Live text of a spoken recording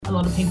a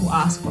lot of people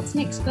ask, what's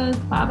next for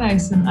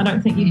Barbase? And I don't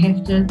think you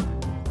have to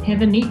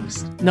have a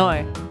next. No.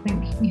 I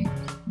think you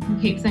can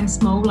keep things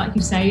small. Like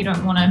you say, you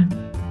don't want to,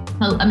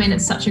 I mean,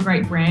 it's such a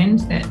great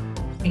brand that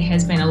there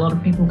has been a lot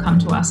of people come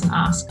to us and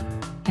ask,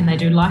 can they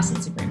do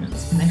license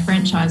agreements? Can they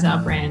franchise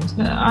our brand?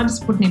 But I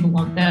just would never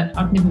want that.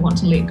 I'd never want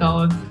to let go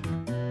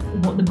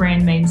of what the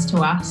brand means to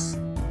us.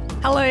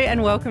 Hello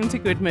and welcome to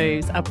Good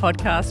Moves, a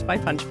podcast by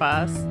Punch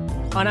Pass.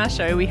 On our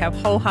show, we have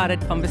wholehearted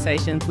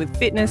conversations with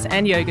fitness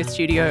and yoga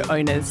studio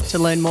owners to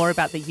learn more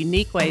about the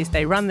unique ways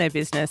they run their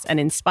business and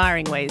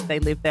inspiring ways they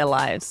live their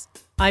lives.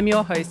 I'm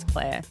your host,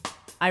 Claire.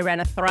 I ran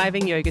a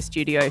thriving yoga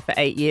studio for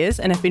 8 years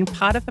and have been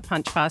part of the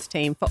Punch Pass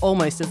team for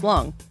almost as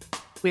long.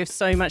 We have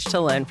so much to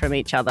learn from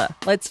each other.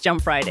 Let's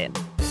jump right in.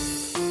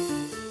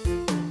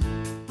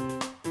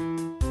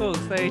 Cool.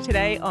 So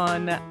today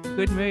on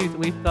Good Moves,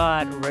 we've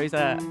got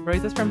Rosa.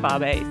 Rosa's from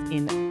Barbase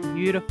in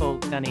beautiful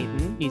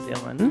Dunedin, New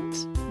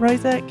Zealand.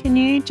 Rosa, can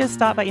you just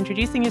start by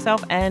introducing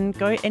yourself and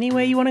go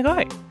anywhere you want to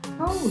go?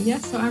 Oh,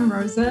 yes. So I'm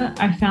Rosa.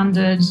 I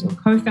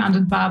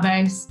co-founded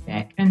Barbase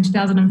back in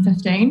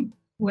 2015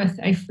 with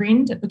a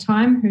friend at the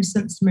time who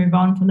since moved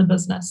on from the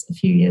business a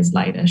few years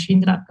later. She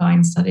ended up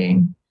going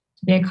studying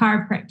to be a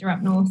chiropractor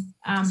up north.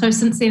 So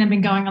since then, I've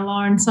been going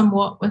alone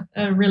somewhat with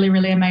a really,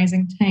 really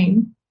amazing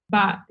team.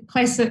 But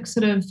classic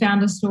sort of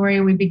founder story,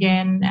 we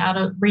began out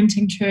of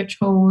renting church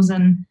halls,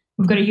 and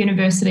we've got a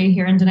university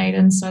here in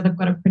Dunedin, so they've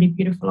got a pretty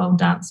beautiful old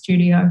dance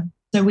studio.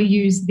 So we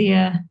used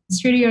their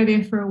studio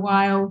there for a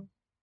while,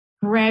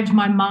 grabbed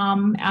my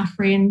mum, our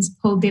friends,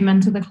 pulled them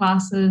into the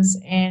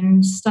classes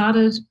and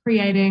started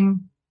creating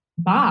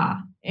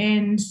Barre.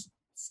 And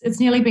it's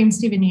nearly been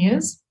 7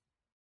 years.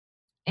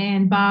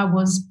 And Barre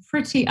was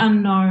pretty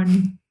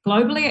unknown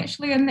globally,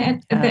 actually,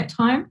 at that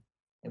time.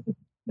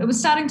 It was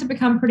starting to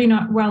become pretty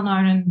well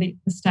known in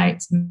the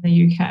States and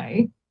the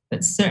UK,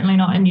 but certainly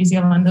not in New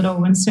Zealand at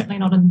all, and certainly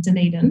not in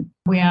Dunedin.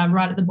 We are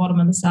right at the bottom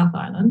of the South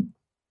Island.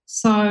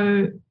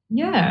 So,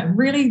 yeah,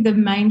 really the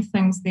main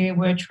things there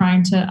were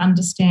trying to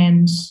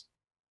understand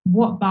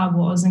what Barre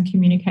was and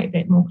communicate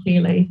that more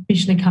clearly,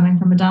 especially coming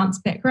from a dance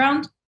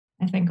background.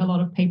 I think a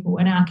lot of people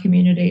in our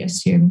community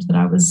assumed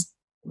that it was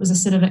a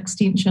sort of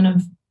extension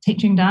of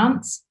teaching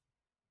dance,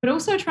 but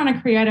also trying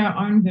to create our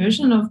own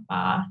version of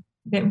Barre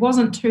that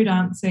wasn't too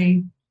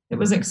dancey, that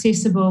was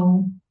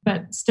accessible,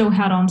 but still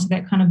held on to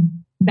that kind of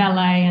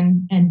ballet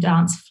and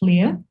dance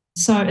flair.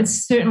 So it's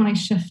certainly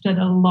shifted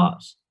a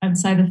lot. I'd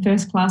say the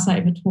first class I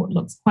ever taught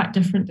looks quite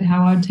different to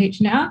how I would teach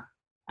now,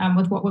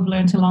 with what we've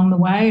learned along the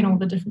way and all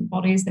the different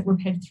bodies that we've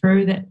had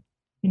through that,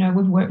 you know,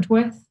 we've worked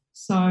with.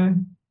 So,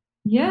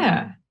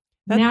 yeah,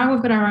 now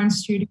we've got our own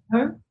studio.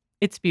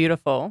 It's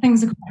beautiful.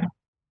 Things are quite...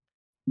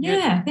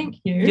 Yeah, thank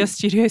you. Your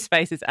studio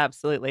space is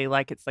absolutely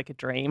it's like a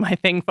dream, I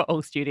think, for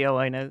all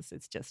studio owners.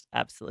 It's just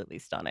absolutely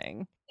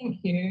stunning. Thank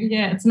you.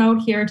 Yeah, it's an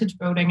old heritage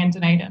building in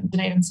Dunedin.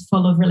 Dunedin's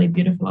full of really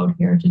beautiful old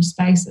heritage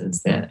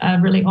spaces that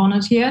are really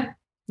honoured here.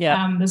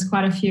 Yeah. There's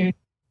quite a few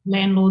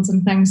landlords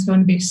and things who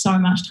invest so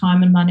much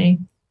time and money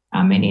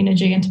and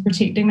energy into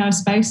protecting those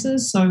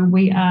spaces. So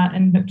we are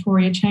in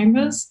Victoria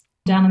Chambers,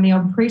 down in the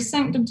old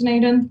precinct of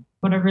Dunedin.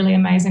 Got a really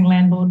amazing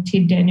landlord,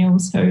 Ted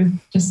Daniels, who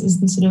just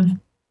is the sort of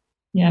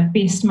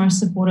best, most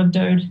supportive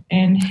dude.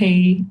 And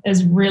he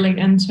is really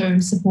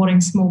into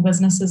supporting small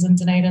businesses in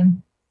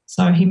Dunedin.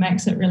 So he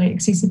makes it really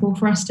accessible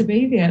for us to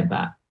be there,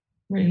 but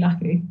really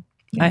lucky.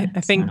 Yeah, I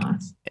think, so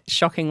nice.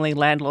 Shockingly,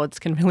 landlords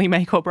can really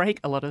make or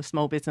break a lot of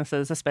small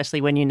businesses, especially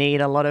when you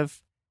need a lot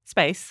of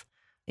space.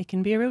 It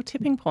can be a real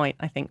tipping point,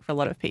 I think, for a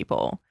lot of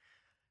people.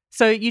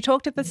 So you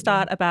talked at the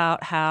start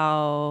about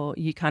how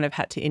you kind of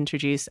had to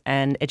introduce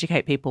and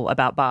educate people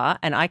about Barre.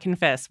 And I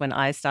confess, when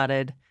I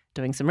started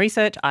doing some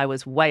research, I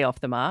was way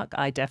off the mark.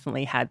 I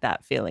definitely had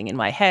that feeling in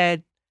my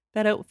head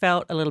that it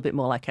felt a little bit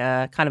more like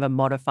a kind of a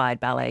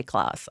modified ballet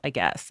class, I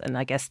guess. And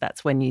I guess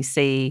that's when you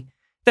see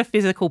the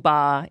physical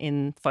Barre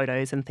in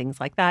photos and things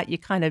like that, you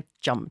kind of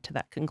jump to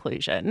that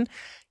conclusion.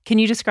 Can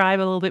you describe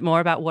a little bit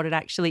more about what it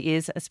actually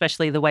is,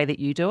 especially the way that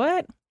you do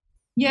it?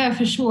 Yeah,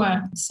 for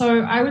sure.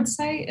 So I would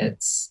say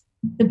it's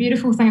the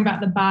beautiful thing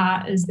about the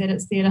Barre is that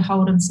it's there to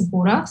hold and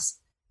support us.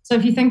 So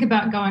if you think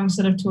about going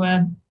sort of to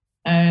a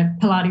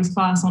Pilates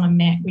class on a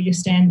mat where you're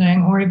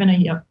standing, or even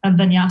a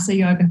vinyasa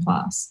yoga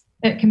class,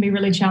 it can be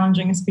really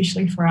challenging,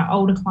 especially for our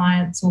older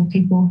clients or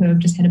people who have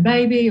just had a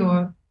baby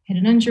or had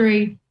an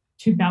injury,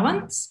 to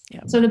balance.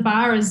 Yep. So the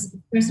Barre is,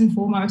 first and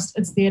foremost,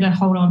 it's there to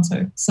hold on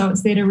to. So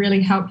it's there to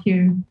really help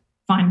you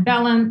find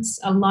balance,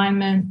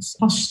 alignment,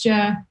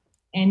 posture,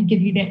 and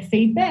give you that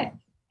feedback.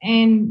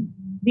 And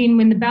then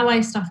when the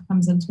ballet stuff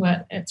comes into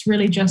it, it's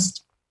really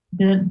just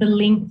the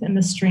length and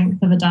the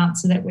strength of a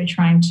dancer that we're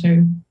trying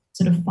to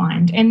sort of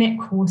find, and that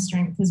core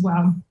strength as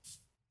well.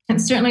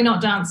 It's certainly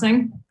not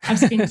dancing. I've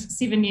spent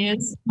 7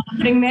 years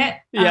marketing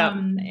that. Yeah.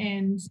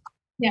 And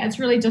yeah, it's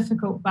really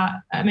difficult. But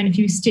I mean, if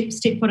you step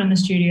foot in the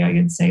studio,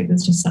 you'd see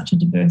there's just such a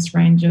diverse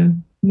range of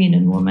men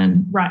and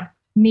women,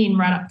 men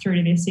right up through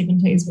to their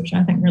 70s, which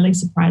I think really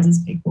surprises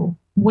people.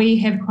 We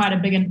have quite a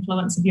big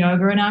influence of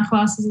yoga in our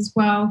classes as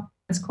well.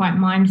 It's quite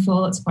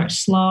mindful. It's quite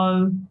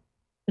slow.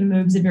 The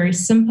moves are very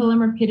simple and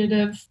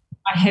repetitive.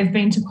 I have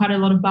been to quite a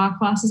lot of bar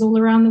classes all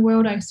around the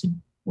world. I used to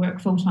work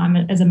full-time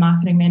as a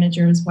marketing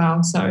manager as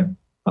well, so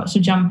got to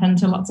jump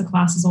into lots of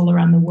classes all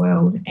around the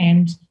world,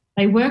 and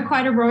they were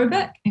quite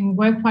aerobic and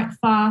were quite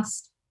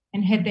fast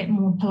and had that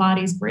more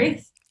Pilates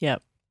breath.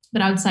 Yep.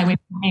 But I would say we're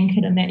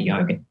anchored in that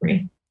yogic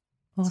breath.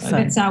 Awesome. So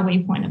that's our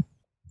wee point of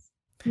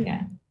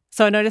yeah.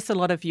 So I noticed a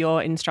lot of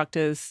your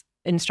instructors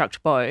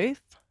instruct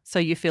both. So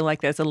you feel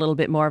like there's a little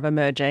bit more of a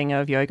merging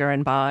of yoga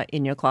and bar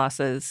in your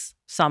classes.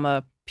 Some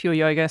are pure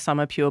yoga, some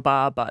are pure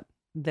bar, but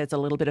there's a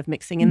little bit of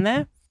mixing in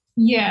there.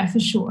 Yeah, for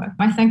sure.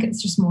 I think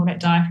it's just more that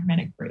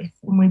diaphragmatic breath.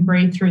 When we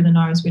breathe through the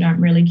nose, we don't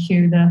really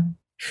cue the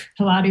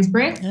Pilates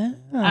breath,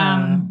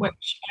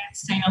 which I've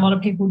seen a lot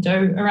of people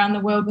do around the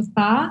world with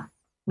bar.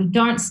 We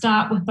don't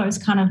start with those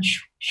kind of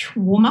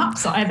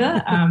warm-ups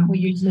either. We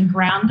usually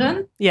ground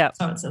in. Yeah.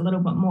 So it's a little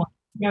bit more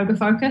yoga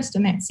focused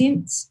in that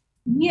sense.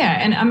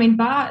 Yeah. And I mean,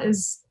 bar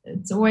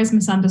it's always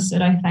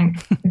misunderstood, I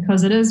think,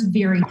 because it is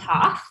very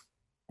tough.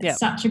 It's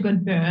such a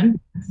good burn.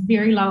 It's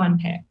very low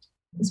impact.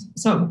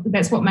 So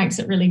that's what makes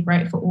it really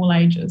great for all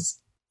ages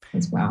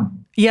as well.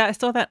 Yeah, I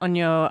saw that on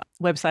your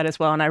website as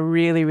well, and I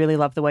really, really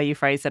love the way you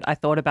phrased it. I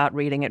thought about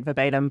reading it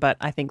verbatim, but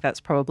I think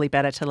that's probably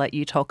better to let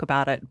you talk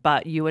about it.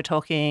 But you were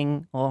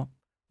talking or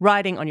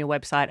writing on your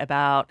website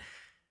about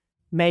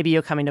maybe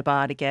you're coming to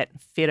bar to get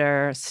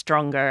fitter,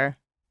 stronger,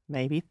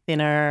 maybe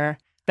thinner,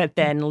 but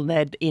then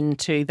led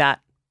into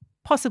that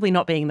possibly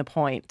not being the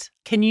point.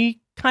 Can you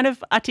kind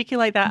of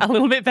articulate that a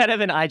little bit better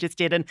than I just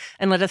did and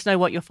let us know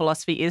what your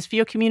philosophy is for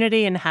your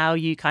community and how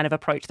you kind of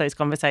approach those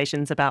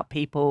conversations about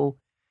people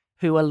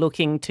who are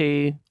looking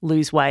to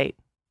lose weight,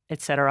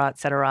 et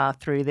cetera,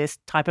 through this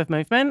type of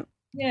movement?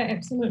 Yeah,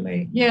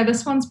 absolutely. Yeah,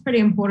 this one's pretty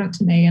important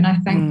to me. And I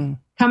think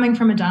coming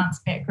from a dance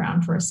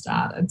background for a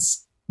start,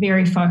 it's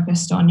very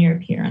focused on your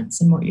appearance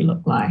and what you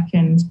look like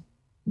and,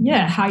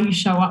 yeah, how you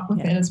show up with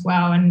it as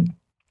well. And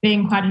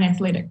being quite an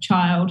athletic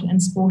child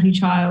and sporty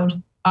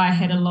child, I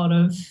had a lot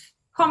of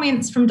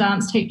comments from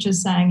dance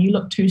teachers saying, you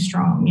look too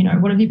strong, you know,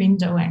 what have you been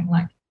doing?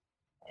 Like,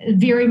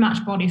 very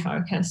much body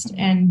focused.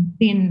 And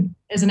then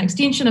as an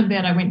extension of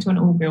that, I went to an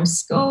all-girls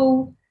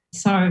school.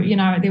 So, you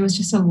know, there was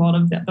just a lot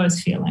of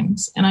those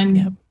feelings. And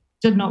I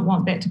did not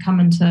want that to come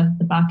into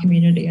the bar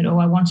community at all.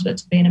 I wanted it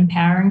to be an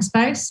empowering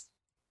space.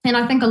 And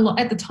I think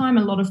at the time,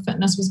 a lot of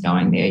fitness was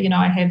going there. You know,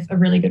 I have a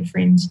really good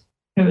friend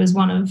who is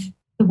one of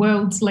the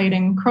world's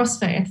leading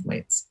CrossFit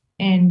athletes,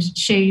 and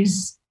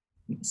she's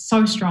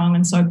so strong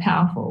and so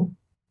powerful.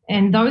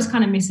 And those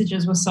kind of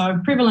messages were so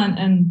prevalent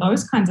in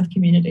those kinds of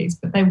communities,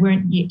 but they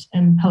weren't yet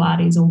in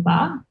Pilates or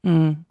bar.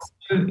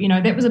 So, you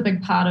know, that was a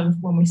big part of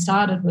when we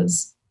started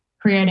was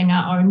creating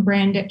our own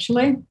brand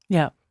actually.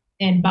 Yeah.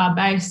 And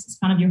bar-based, it's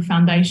kind of your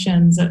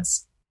foundations.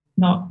 It's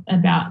not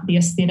about the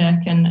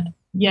aesthetic. And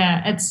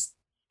yeah, it's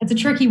a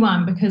tricky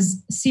one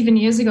because 7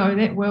 years ago,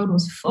 that world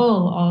was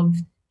full of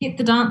get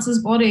the dancer's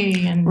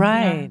body and you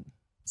know,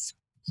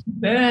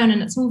 burn.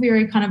 And it's all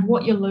very kind of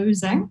what you're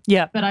losing.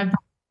 Yeah. But I'm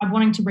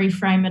wanting to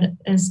reframe it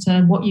as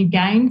to what you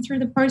gain through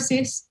the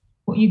process,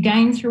 what you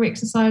gain through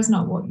exercise,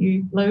 not what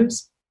you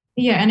lose.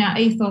 But yeah, and our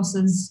ethos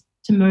is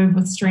to move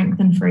with strength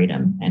and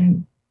freedom.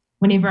 And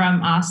whenever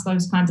I'm asked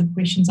those kinds of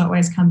questions, I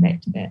always come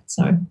back to that.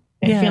 So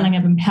that feeling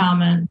of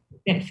empowerment,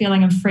 that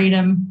feeling of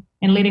freedom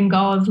and letting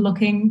go of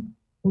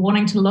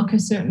wanting to look a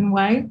certain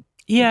way.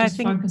 Yeah,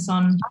 just focus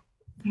on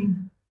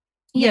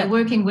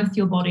working with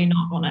your body,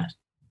 not on it,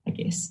 I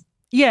guess.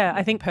 Yeah,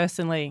 I think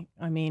personally,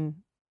 I mean,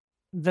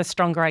 the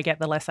stronger I get,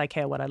 the less I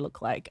care what I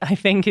look like, I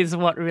think is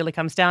what really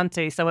comes down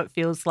to. So it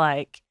feels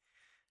like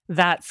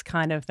that's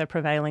kind of the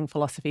prevailing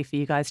philosophy for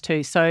you guys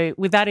too. So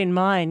with that in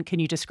mind, can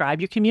you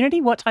describe your community?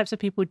 What types of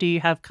people do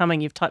you have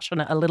coming? You've touched on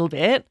it a little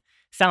bit.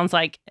 Sounds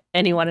like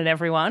anyone and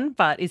everyone,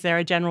 but is there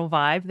a general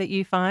vibe that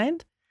you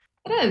find?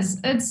 It is.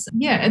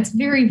 It's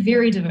very,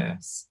 very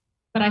diverse.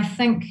 But I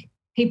think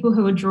people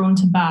who are drawn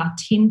to bar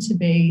tend to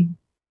be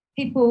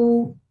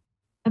people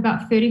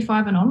about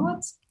 35 and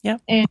onwards. Yeah.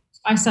 And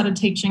I started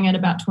teaching at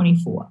about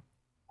 24.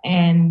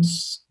 And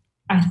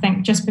I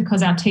think just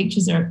because our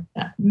teachers are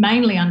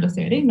mainly under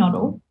 30, not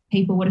all,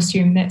 people would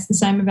assume that's the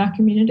same of our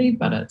community,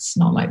 but it's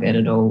not like that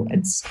at all.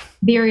 It's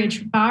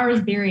bar is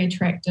very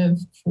attractive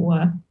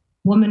for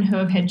women who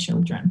have had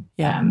children,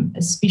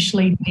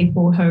 especially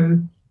people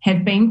who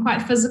have been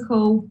quite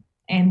physical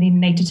and then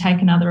need to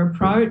take another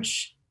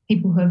approach,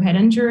 people who have had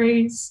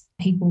injuries,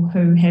 people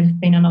who have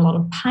been in a lot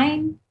of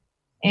pain.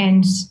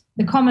 And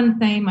the common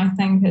theme, I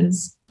think,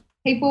 is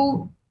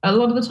a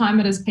lot of the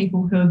time it is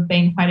people who have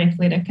been quite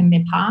athletic in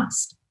their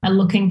past are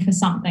looking for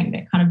something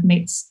that kind of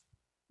meets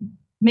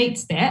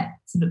that,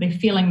 so that they're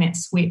feeling that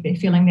sweat, they're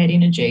feeling that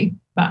energy,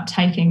 but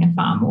taking a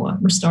far more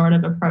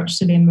restorative approach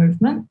to their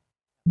movement.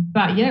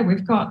 But yeah,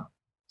 we've got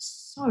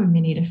so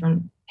many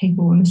different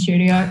people in the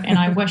studio, and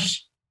I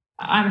wish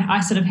I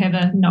sort of have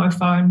a no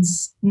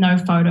phones, no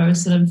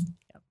photos sort of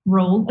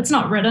rule. It's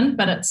not written,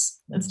 but it's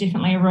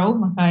definitely a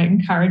rule. Like I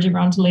encourage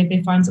everyone to leave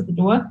their phones at the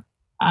door.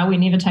 We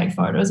never take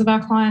photos of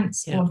our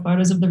clients or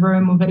photos of the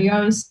room or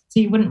videos, so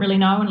you wouldn't really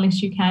know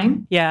unless you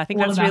came. Yeah, I think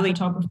that's really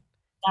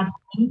our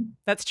team.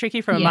 That's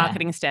tricky from a Yeah.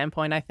 marketing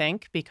standpoint, I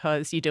think,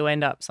 because you do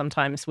end up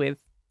sometimes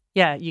with,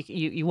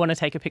 you want to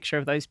take a picture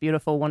of those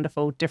beautiful,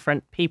 wonderful,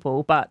 different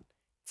people, but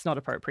it's not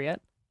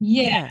appropriate.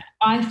 Yeah,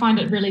 I find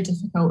it really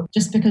difficult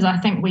just because I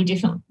think we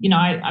definitely,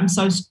 I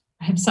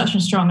have such a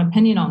strong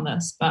opinion on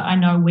this, but I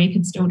know we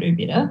could still do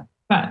better.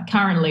 But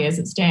currently, as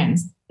it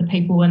stands, the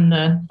people in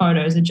the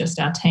photos are just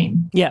our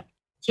team. Yeah.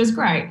 Which is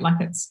great. Like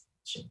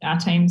our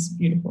team's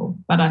beautiful,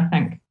 but I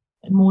think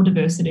more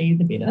diversity,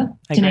 the better.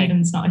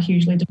 Dunedin's not a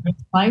hugely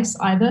diverse place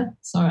either.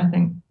 So I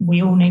think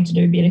we all need to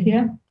do better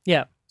here.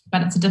 Yeah.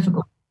 But it's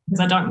difficult because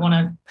I don't want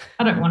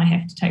to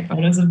have to take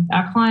photos of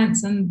our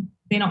clients and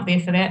they're not there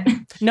for that.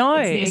 No,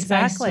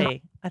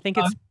 exactly. I think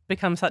it's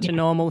become such a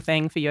normal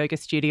thing for yoga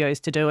studios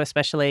to do,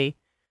 especially.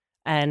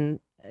 And,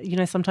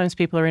 sometimes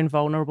people are in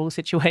vulnerable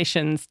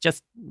situations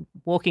just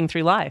walking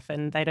through life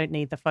and they don't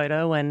need the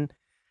photo. And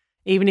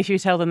even if you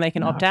tell them they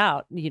can opt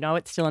out,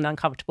 it's still an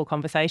uncomfortable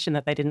conversation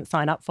that they didn't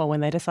sign up for when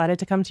they decided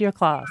to come to your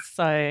class.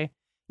 So,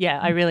 yeah,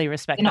 I really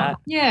respect that.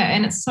 Yeah,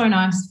 and it's so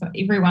nice for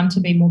everyone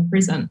to be more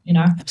present,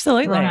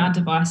 Absolutely. on our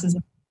devices.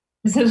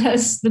 As it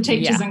is, the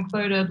teachers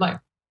included,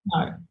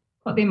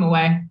 put them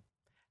away.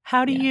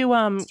 How do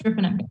you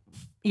stripping it?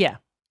 Yeah.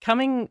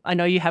 I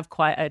know you have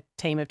quite a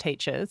team of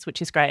teachers,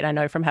 which is great. I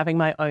know from having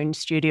my own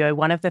studio,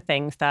 one of the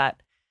things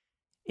that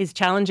is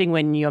challenging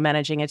when you're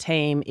managing a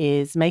team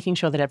is making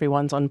sure that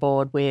everyone's on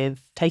board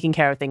with taking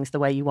care of things the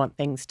way you want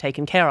things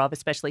taken care of,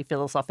 especially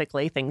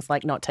philosophically, things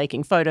like not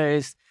taking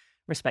photos,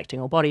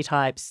 respecting all body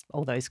types,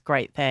 all those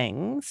great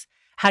things.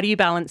 How do you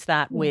balance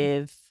that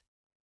with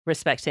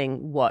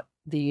respecting what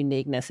the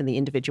uniqueness and the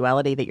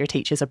individuality that your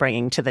teachers are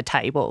bringing to the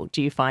table?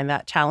 Do you find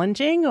that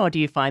challenging, or do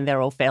you find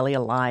they're all fairly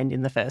aligned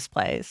in the first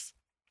place?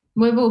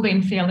 We've all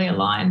been fairly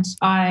aligned.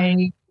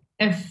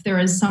 If there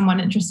is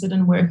someone interested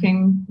in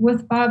working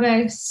with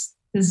Barbase,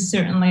 there's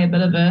certainly a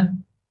bit of a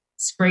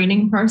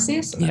screening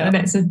process. Yeah.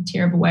 That's a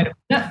terrible way to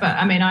put it, but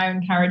I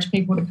encourage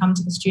people to come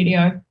to the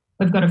studio.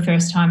 We've got a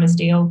first timers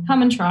deal.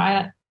 Come and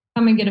try it.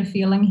 Come and get a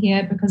feeling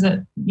here, because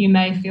you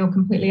may feel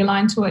completely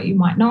aligned to it. You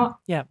might not.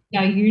 Yeah.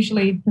 I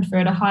usually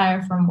prefer to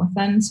hire from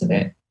within so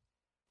that,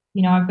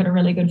 I've got a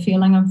really good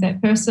feeling of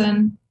that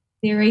person,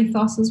 their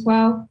ethos as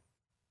well,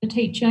 the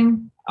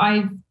teaching.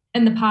 I've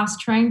in the past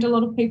trained a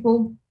lot of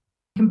people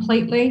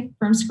completely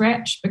from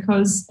scratch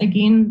because,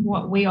 again,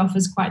 what we offer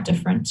is quite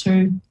different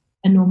to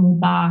a normal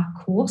bar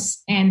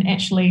course. And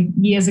actually,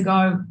 years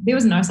ago, there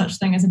was no such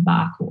thing as a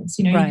bar course.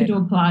 You could do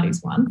a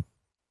Pilates one.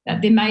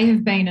 That there may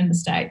have been in the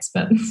States,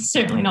 but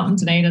certainly not in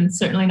Dunedin,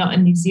 certainly not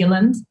in New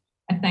Zealand.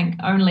 I think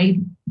only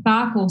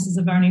bar courses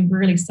have only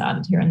really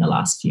started here in the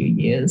last few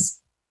years.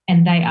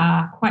 And they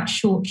are quite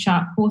short,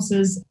 sharp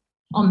courses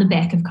on the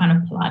back of kind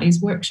of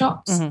Pilates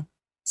workshops. Mm-hmm.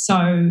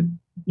 So,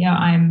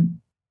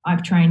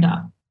 I've trained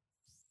up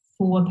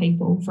 4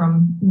 people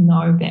from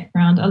no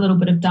background, a little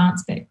bit of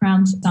dance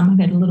background. Some have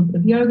had a little bit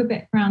of yoga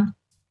background,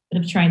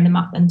 but have trained them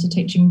up into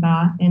teaching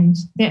bar. And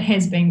that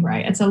has been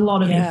great. It's a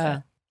lot of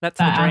effort. That's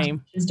the dream.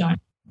 Our teachers don't.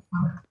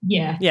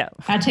 Yeah.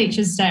 Our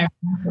teachers stay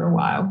around for a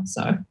while,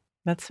 so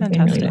that's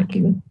fantastic. Really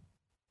lucky with.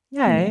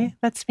 Yay,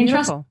 that's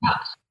beautiful.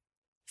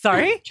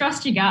 Sorry?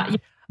 Trust your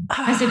gut.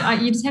 I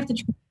said you just have to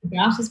trust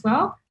your gut as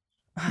well.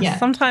 Yeah.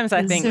 Sometimes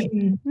I think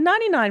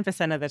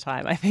 99% of the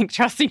time I think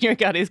trusting your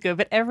gut is good,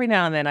 but every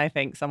now and then I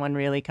think someone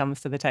really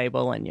comes to the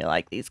table and you're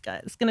like, these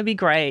guys, it's going to be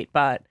great,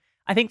 but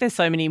I think there's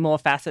so many more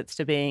facets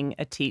to being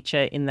a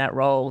teacher in that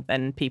role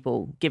than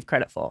people give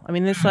credit for.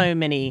 There's so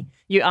many.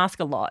 You ask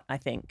a lot, I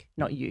think,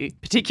 not you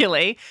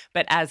particularly,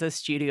 but as a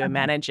studio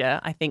manager,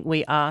 I think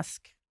we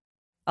ask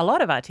a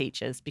lot of our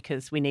teachers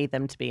because we need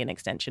them to be an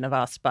extension of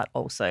us, but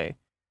also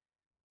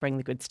bring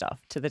the good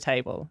stuff to the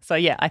table. So,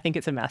 I think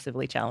it's a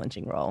massively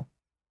challenging role.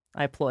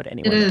 I applaud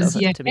anyone that does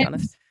it, to be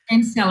honest.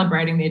 And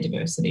celebrating their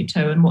diversity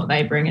too and what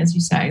they bring, as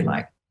you say,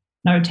 like,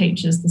 no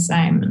teacher's the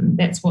same, and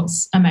that's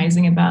what's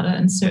amazing about it.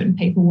 And certain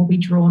people will be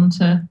drawn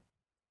to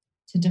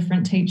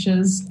different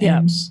teachers.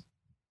 And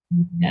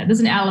there's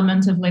an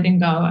element of letting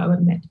go, I would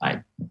admit,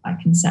 I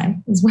can say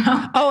as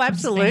well. Oh,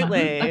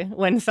 absolutely.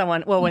 When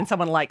someone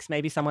likes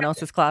maybe someone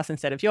else's class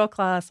instead of your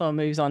class or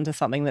moves on to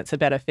something that's a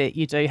better fit,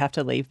 you do have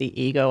to leave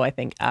the ego, I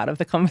think, out of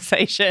the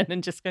conversation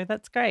and just go,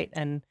 that's great,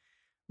 and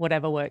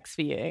whatever works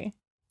for you.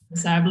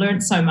 So I've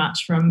learned so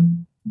much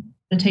from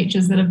the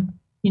teachers that have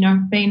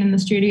been in the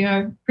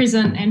studio,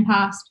 present and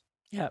past.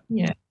 Yeah.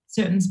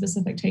 Certain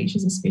specific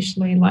teachers,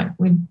 especially, like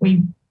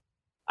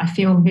I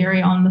feel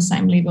very on the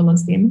same level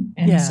as them.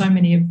 And so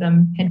many of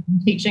them had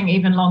been teaching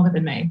even longer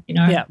than me,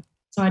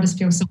 So I just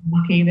feel so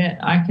lucky that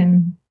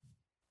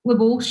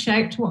we've all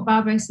shaped what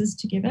Barbase is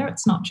together.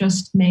 It's not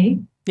just me.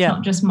 It's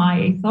not just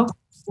my ethos.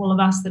 It's all of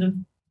us that have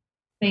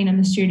been in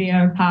the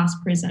studio, past,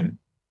 present,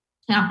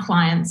 our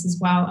clients as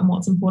well, and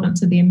what's important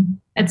to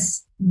them.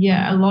 It's,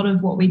 a lot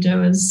of what we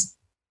do is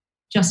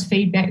just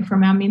feedback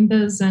from our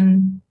members,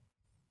 and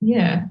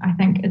I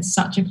think it's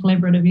such a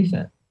collaborative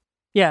effort.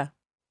 Yeah,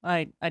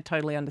 I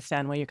totally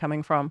understand where you're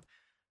coming from.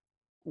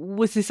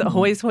 Was this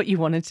always what you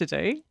wanted to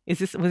do? Was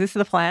this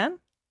the plan?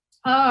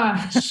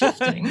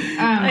 Shifting.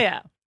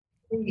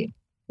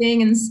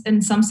 being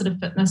in some sort of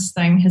fitness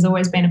thing has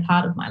always been a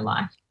part of my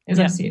life. As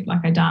I said,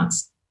 like I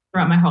danced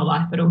throughout my whole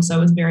life, but also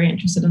was very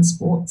interested in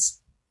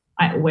sports.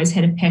 I always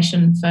had a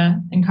passion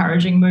for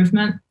encouraging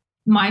movement.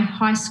 My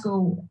high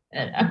school,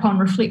 upon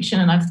reflection,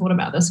 and I've thought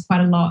about this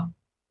quite a lot,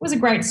 was a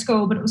great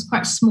school, but it was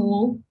quite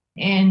small,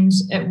 and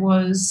it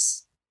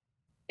was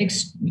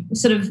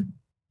sort of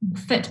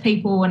fit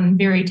people and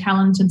very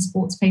talented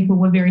sports people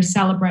were very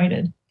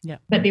celebrated. Yeah.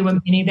 But there were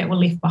many that were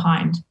left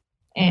behind.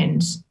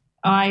 And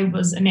I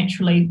was a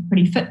naturally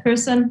pretty fit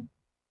person,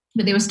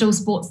 but there were still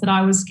sports that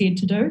I was scared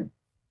to do.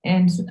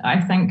 And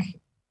I think,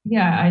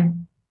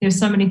 there's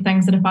so many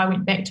things that if I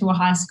went back to a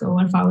high school,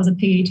 if I was a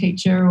PE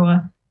teacher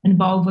or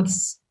involved with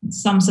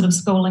some sort of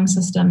schooling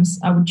systems,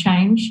 I would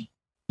change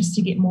just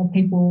to get more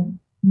people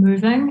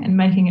moving and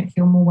making it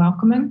feel more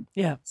welcoming.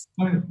 Yeah.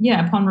 So,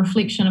 upon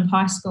reflection of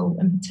high school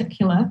in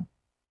particular,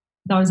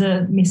 those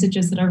are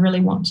messages that I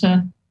really want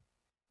to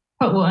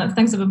put,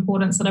 things of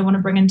importance that I want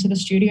to bring into the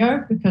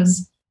studio,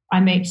 because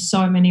I meet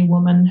so many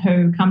women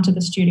who come to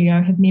the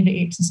studio, have never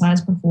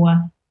exercised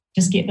before,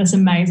 just get this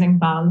amazing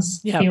buzz,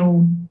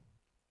 feel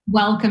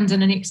welcomed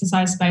in an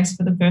exercise space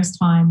for the first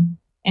time,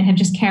 and have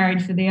just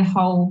carried for their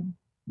whole,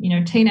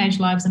 teenage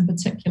lives in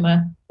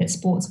particular, that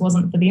sports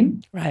wasn't for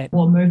them, right,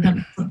 or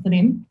movement wasn't for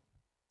them.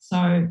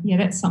 So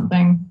that's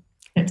something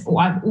that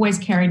I've always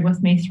carried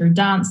with me through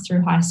dance,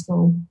 through high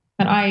school.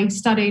 But I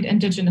studied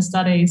Indigenous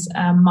Studies,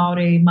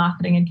 Māori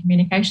marketing and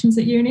communications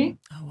at uni.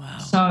 Oh wow!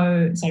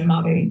 So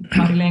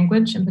Māori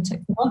language in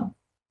particular,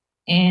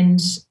 and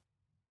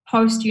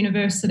post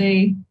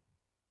university,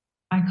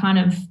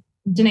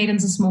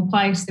 Dunedin's a small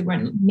place. There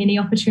weren't many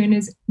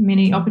opportunities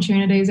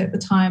at the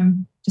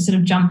time to sort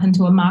of jump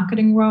into a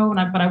marketing role,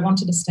 but I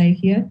wanted to stay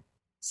here.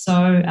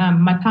 So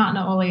my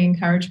partner Ollie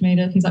encouraged me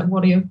he's like,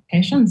 what are your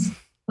passions?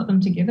 Put them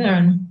together,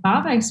 and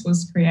Barbase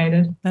was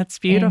created. That's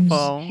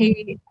beautiful. And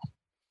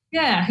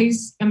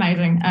he's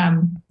amazing.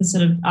 The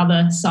sort of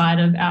other side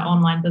of our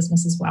online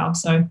business as well.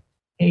 So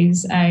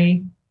he's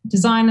a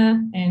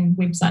designer and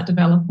website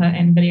developer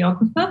and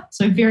videographer.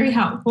 So very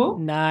helpful.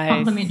 Nice.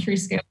 Complementary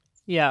skills.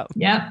 Yeah.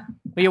 Yep.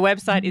 Well, your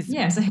website is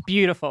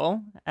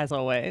beautiful, as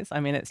always. I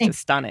mean, it's just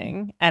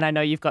stunning. And I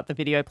know you've got the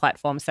video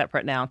platform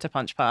separate now to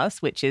Punch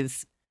Pass, which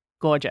is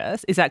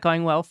gorgeous. Is that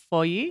going well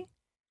for you?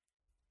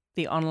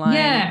 The online?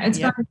 Yeah, it's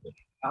going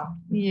well.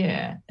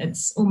 Yeah,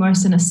 it's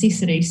almost a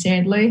necessity,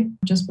 sadly,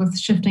 just with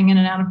shifting in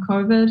and out of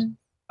COVID.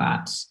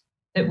 But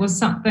it was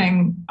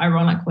something,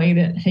 ironically,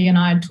 that he and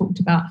I had talked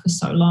about for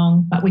so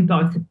long, but we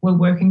both were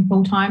working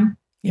full-time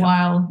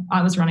while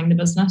I was running the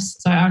business.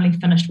 So I only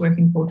finished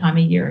working full-time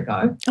a year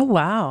ago. Oh,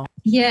 wow.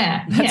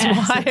 Yeah.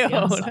 That's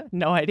wild.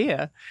 No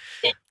idea.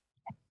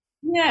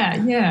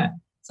 Yeah.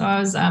 So I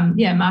was,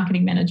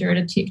 marketing manager at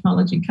a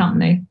technology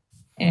company.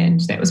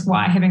 And that was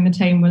why having the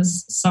team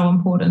was so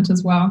important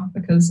as well,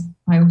 because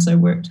I also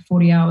worked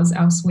 40 hours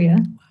elsewhere.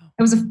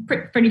 It was a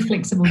pretty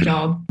flexible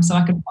job. So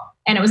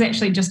and it was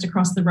actually just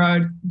across the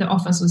road. The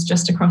office was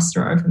just across the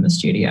road from the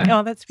studio.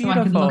 Oh, that's beautiful.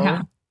 So I could look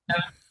out,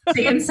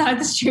 see inside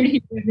the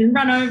studio and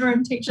run over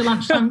and teach a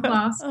lunchtime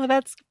class. Oh,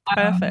 that's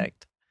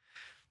perfect.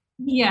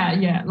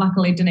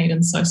 Luckily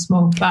Dunedin's so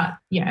small, but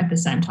at the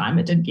same time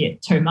it did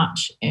get too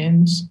much,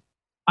 and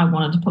I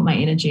wanted to put my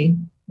energy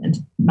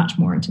and much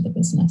more into the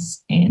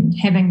business. And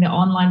having the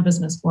online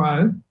business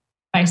grow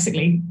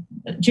basically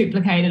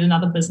duplicated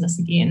another business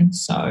again.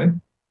 So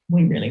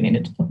we really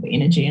needed to put the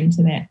energy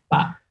into that.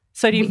 But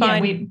so do you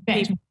find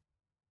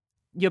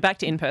you're back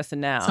to in-person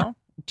now? Sorry.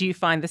 Do you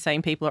find the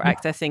same people are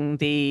accessing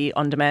the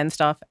on-demand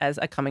stuff as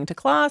are coming to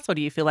class, or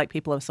do you feel like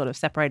people have sort of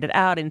separated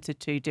out into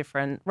two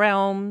different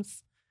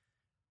realms?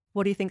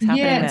 What do you think's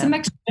happening there? It's a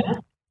mixture.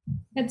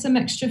 It's a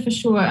mixture for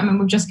sure. I mean,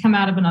 we've just come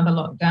out of another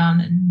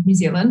lockdown in New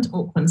Zealand.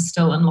 Auckland's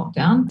still in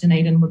lockdown.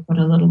 Dunedin, we've got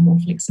a little more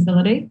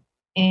flexibility.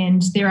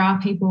 And there are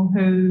people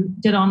who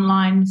did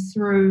online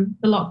through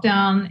the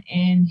lockdown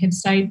and have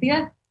stayed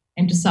there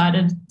and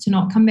decided to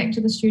not come back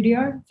to the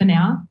studio for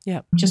now,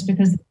 just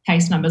because the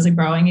case numbers are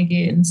growing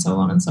again and so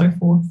on and so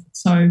forth.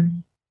 So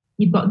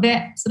you've got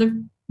that sort of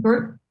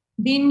group.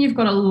 Then you've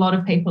got a lot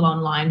of people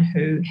online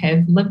who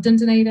have lived in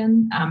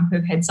Dunedin,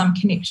 who've had some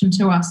connection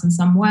to us in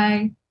some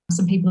way.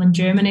 Some people in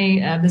Germany.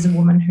 There's a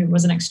woman who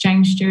was an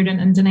exchange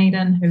student in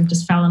Dunedin who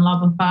just fell in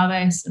love with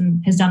Barbase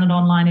and has done it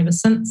online ever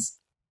since.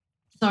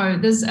 So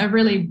there's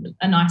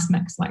a nice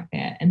mix like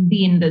that. And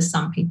then there's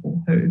some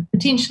people who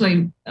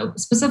potentially,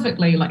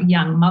 specifically like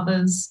young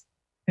mothers,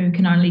 who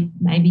can only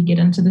maybe get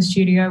into the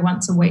studio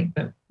once a week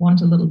but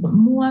want a little bit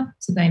more.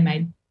 So they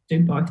may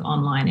do both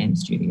online and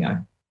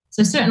studio.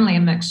 So certainly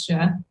a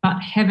mixture, but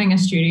having a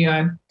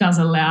studio does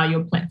allow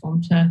your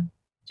platform to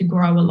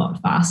grow a lot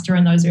faster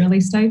in those early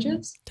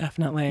stages.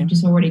 Definitely. You've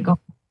just already got,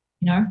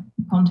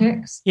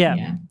 context.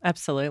 Yeah,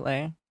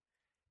 absolutely.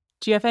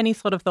 Do you have any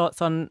sort of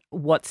thoughts on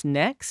what's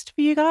next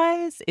for you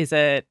guys? Is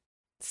it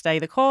stay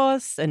the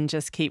course and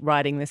just keep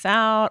writing this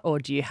out, or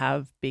do you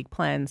have big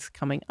plans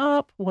coming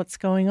up? What's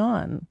going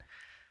on?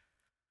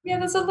 Yeah,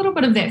 there's a little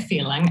bit of that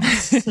feeling.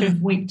 It's sort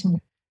of week to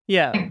week.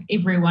 Yeah. I think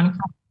everyone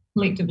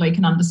collectively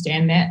can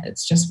understand that.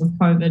 It's just with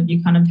COVID,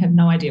 you kind of have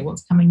no idea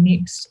what's coming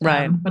next.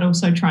 Right. But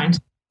also trying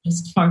to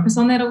just focus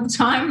on that all the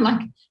time,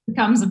 like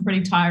becomes a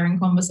pretty tiring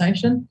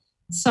conversation.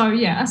 So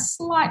yeah, a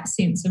slight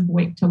sense of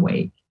week to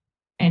week.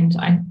 And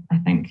I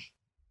think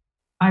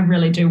I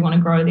really do want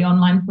to grow the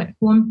online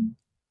platform.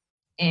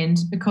 And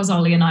because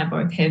Ollie and I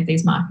both have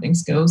these marketing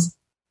skills,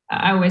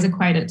 I always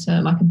equate it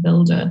to like a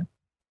builder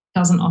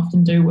doesn't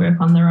often do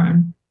work on their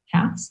own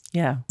house.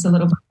 Yeah. It's a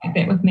little bit like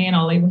that with me and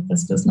Ollie with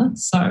this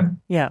business. So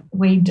yeah,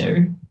 we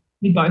do.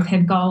 We both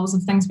have goals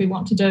of things we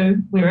want to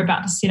do. We're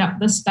about to set up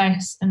this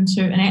space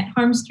into an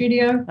at-home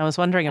studio. I was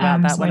wondering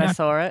about that when I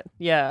saw it.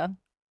 Yeah.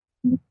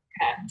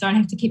 Don't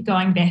have to keep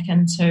going back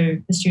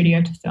into the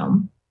studio to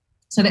film.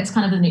 So that's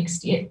kind of the next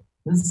step.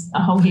 There's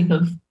a whole heap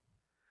of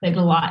big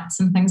lights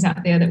and things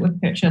out there that we've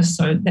purchased.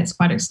 So that's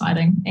quite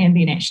exciting. And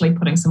then actually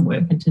putting some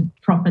work into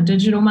proper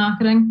digital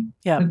marketing.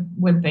 Yeah.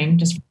 We've been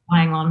just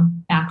relying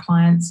on our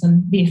clients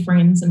and their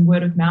friends and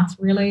word of mouth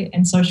really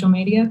and social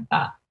media,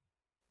 but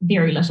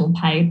very little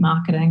paid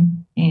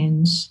marketing.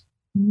 And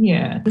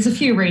yeah, there's a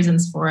few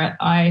reasons for it.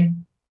 I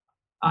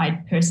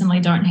personally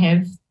don't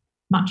have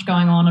much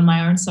going on in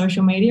my own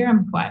social media.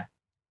 I'm quite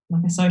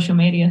like a social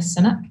media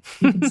cynic,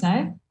 you could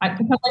say.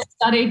 Because I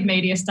studied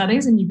media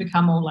studies and you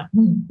become all like,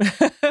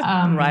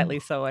 rightly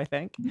so, I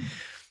think.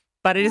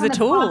 But it is a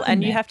tool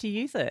and you have to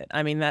use it.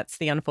 I mean, that's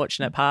the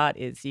unfortunate part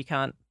is you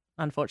can't,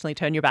 unfortunately,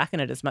 turn your back on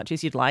it as much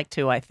as you'd like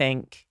to. I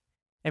think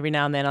every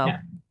now and then I'll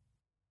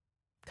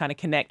kind of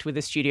connect with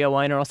a studio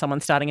owner or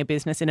someone starting a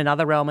business in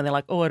another realm and they're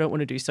like, oh, I don't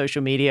want to do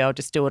social media. I'll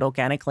just do it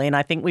organically. And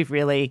I think we've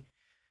really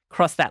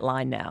crossed that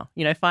line now.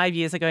 5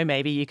 years ago,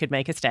 maybe you could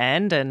make a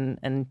stand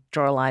and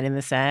draw a line in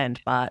the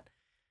sand. But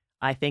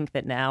I think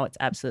that now it's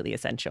absolutely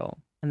essential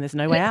and there's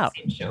no way out.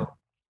 Essential.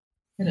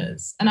 It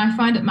is. And I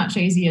find it much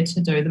easier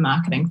to do the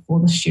marketing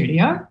for the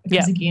studio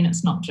because, again,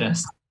 it's not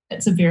just,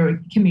 it's a very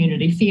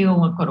community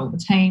feel. I've got all the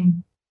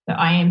team, but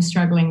I am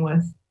struggling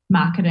with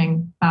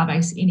marketing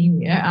Barbase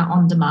Anywhere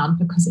on demand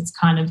because it's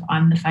kind of,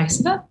 I'm the face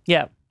of it.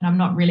 Yeah. And I'm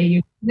not really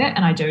used to that.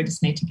 And I do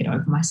just need to get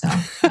over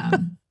myself.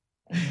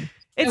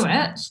 It's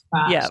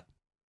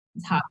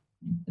hard.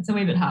 It's a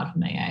wee bit hard for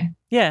me, eh?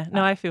 Yeah,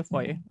 no, I feel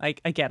for you. I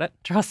get it.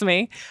 Trust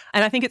me.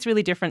 And I think it's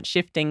really different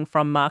shifting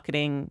from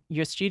marketing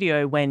your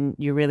studio when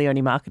you're really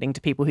only marketing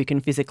to people who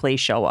can physically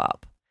show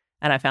up.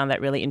 And I found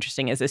that really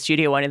interesting as a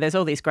studio owner. There's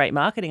all these great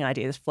marketing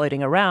ideas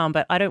floating around,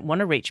 but I don't want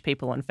to reach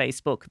people on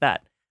Facebook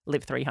that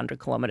live 300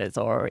 kilometers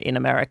or in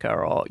America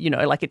or,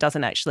 like it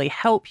doesn't actually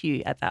help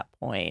you at that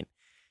point.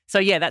 So,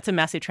 yeah, that's a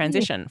massive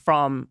transition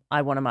from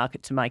I want to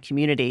market to my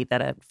community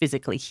that are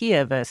physically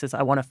here versus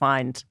I want to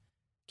find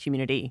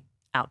community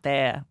out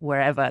there,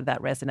 wherever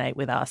that resonate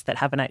with us that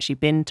haven't actually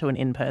been to an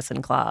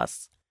in-person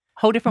class.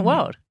 Whole different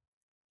world.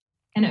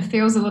 And it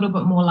feels a little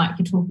bit more like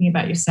you're talking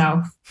about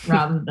yourself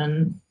rather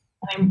than,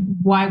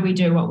 why we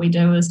do what we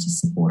do is to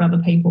support other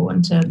people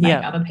and to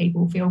make other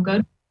people feel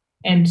good.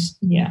 And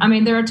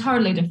there are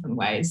totally different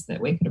ways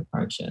that we could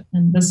approach it.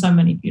 And there's so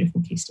many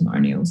beautiful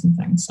testimonials and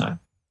things. So,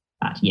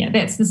 but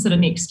that's the sort of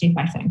next step,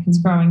 I think, is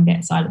growing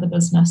that side of the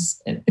business.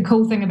 The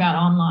cool thing about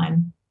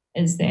online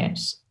is that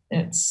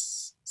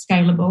it's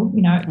scalable.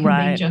 It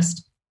can be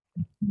just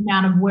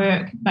amount of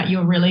work, but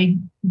you're really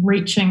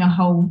reaching a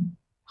whole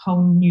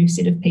new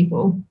set of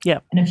people. Yeah.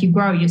 And if you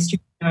grow your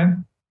studio,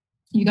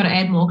 you've got to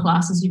add more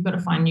classes. You've got to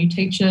find new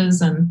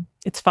teachers, and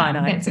it's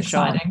finite. That's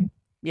exciting. Sure.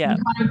 Yeah.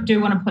 You kind of do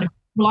want to put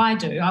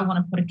I want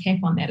to put a cap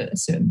on that at a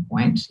certain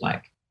point.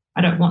 Like,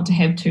 I don't want to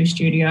have 2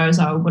 studios.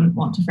 I wouldn't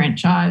want to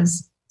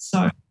franchise.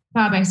 So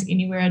Barbase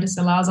Anywhere just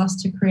allows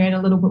us to create a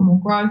little bit more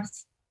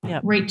growth,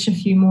 reach a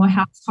few more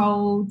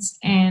households,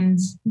 and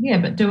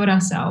but do it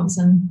ourselves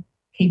and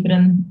keep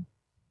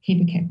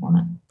a cap on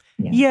it.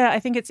 Yeah, I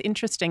think it's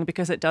interesting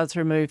because it does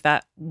remove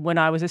that. When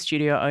I was a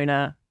studio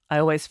owner, I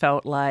always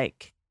felt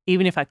like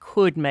even if I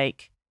could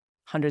make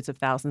hundreds of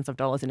thousands of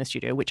dollars in a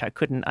studio, which I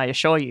couldn't, I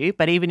assure you,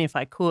 but even if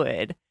I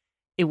could,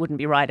 it wouldn't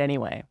be right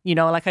anyway.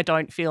 I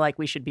don't feel like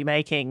we should be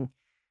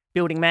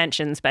building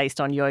mansions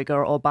based on yoga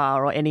or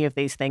bar or any of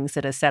these things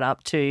that are set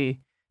up to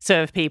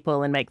serve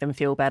people and make them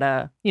feel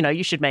better.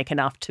 You should make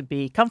enough to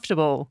be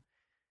comfortable,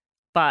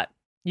 but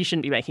you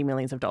shouldn't be making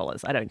millions of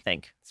dollars, I don't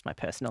think. It's my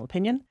personal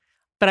opinion.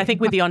 But I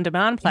think with the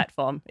on-demand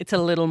platform, it's a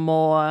little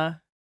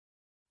more,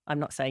 I'm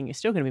not saying you're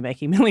still going to be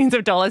making millions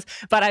of dollars,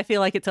 but I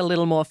feel like it's a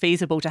little more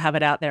feasible to have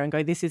it out there and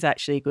go, this is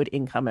actually a good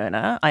income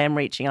earner. I am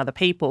reaching other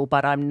people,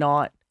 but I'm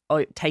not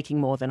taking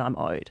more than I'm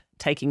owed,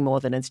 taking more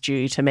than is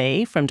due to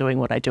me from doing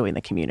what I do in the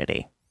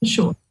community.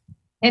 Sure.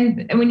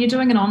 And when you're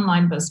doing an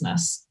online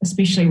business,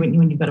 especially when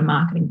you've got a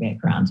marketing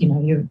background,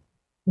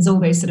 there's all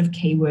these sort of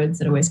keywords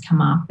that always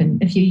come up.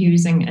 And if you're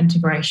using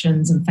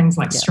integrations and things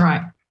like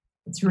Stripe,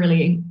 it's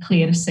really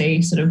clear to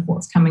see sort of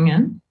what's coming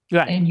in.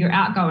 Right. And your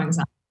outgoings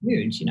are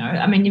huge,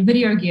 your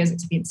video gear is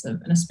expensive,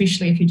 and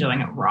especially if you're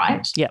doing it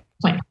right,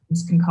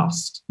 platforms can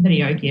cost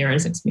video gear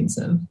is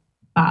expensive.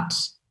 But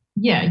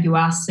you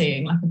are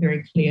seeing like a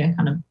very clear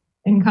kind of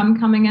income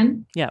coming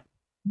in. Yeah.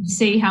 You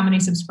see how many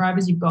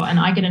subscribers you've got, and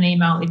I get an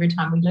email every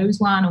time we lose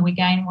one or we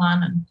gain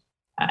one,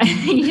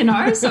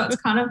 So it's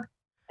kind of,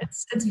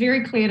 it's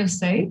very clear to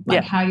see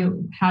like how you're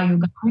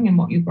going and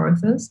what your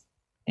growth is.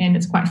 And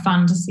it's quite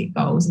fun to set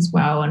goals as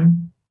well.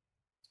 And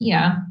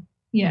yeah.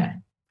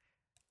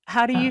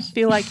 How do you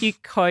feel like you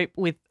cope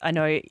with, I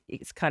know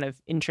it's kind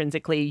of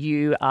intrinsically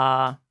you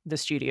are the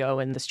studio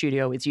and the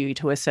studio is you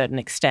to a certain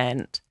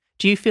extent.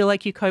 Do you feel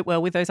like you cope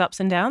well with those ups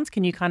and downs?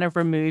 Can you kind of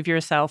remove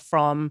yourself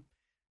from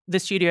the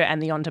studio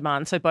and the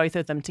on-demand, so both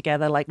of them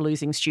together, like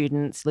losing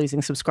students,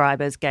 losing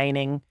subscribers,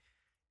 gaining?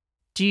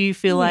 Do you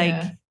feel like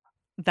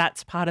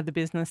that's part of the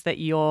business that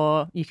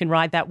you can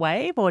ride that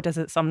wave, or does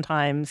it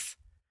sometimes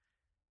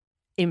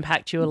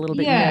impact you a little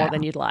bit more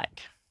than you'd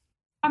like?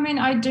 I mean,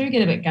 I do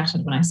get a bit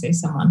gutted when I see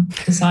someone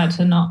decide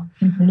to not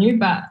continue,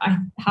 but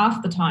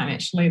half the time,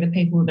 actually, the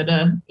people that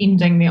are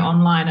ending their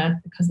online are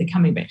because they're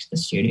coming back to the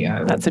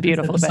studio. That's a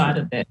beautiful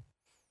thing.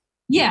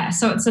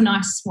 So it's a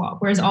nice swap.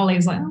 Whereas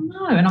Ollie's like, oh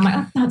no, and I'm like,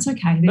 oh, no, it's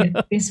okay.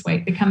 They're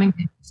sweet. They're coming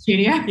back to the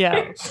studio.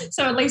 Yeah.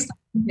 So at least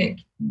I get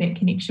that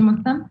connection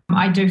with them.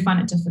 I do find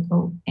it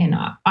difficult, and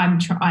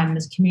I'm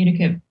as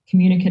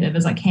communicative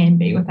as I can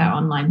be with our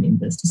online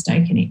members to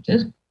stay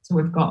connected. So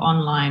we've got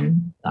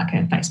online, like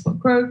a Facebook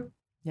group.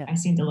 Yeah. I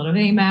send a lot of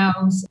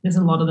emails. There's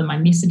a lot of them I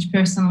message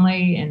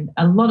personally, and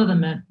a lot of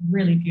them are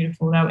really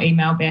beautiful. They'll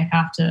email back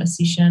after a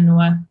session,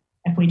 or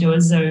if we do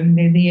a Zoom,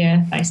 they're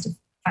there face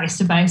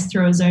to face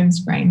through a Zoom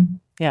screen.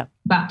 Yeah.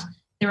 But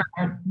there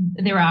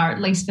are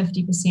at least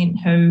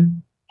 50% who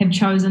have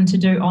chosen to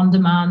do on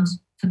demand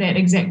for that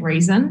exact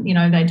reason.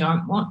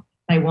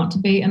 They want to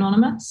be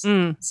anonymous.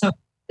 So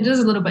it is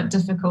a little bit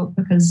difficult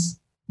because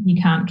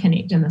you can't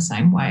connect in the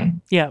same way.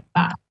 Yeah.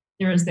 But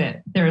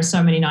there are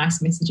so many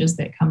nice messages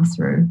that come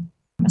through,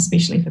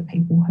 especially for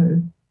people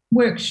who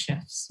work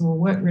shifts or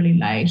work really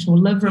late or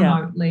live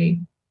remotely.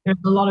 There's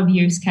a lot of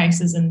use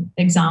cases and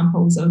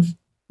examples of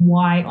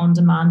why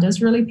on-demand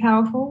is really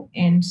powerful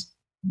and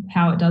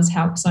how it does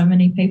help so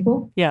many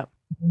people. Yeah.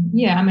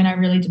 Yeah, I mean, I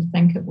really did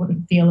think it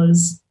wouldn't feel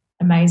as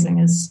amazing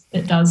as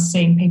it does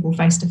seeing people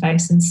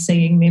face-to-face and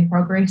seeing their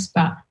progress,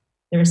 but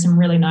there are some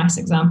really nice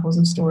examples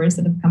of stories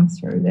that have come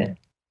through that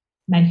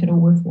make it all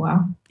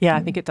worthwhile. Yeah,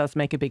 I think it does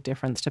make a big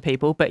difference to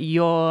people. But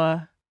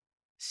your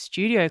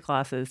studio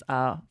classes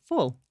are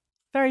full,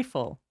 very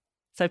full.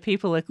 So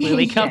people are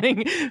clearly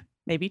coming,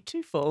 maybe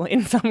too full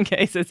in some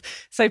cases.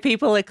 So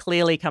people are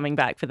clearly coming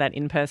back for that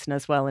in person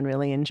as well and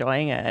really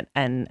enjoying it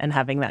and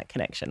having that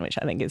connection, which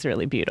I think is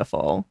really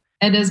beautiful.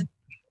 It is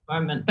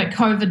moment, but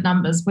COVID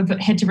numbers, we've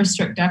had to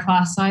restrict our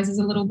class sizes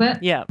a little bit,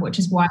 which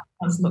is why it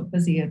does look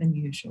busier than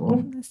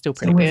usual. It's still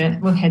pretty busy.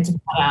 We've had to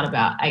cut out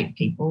about 8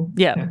 people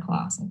per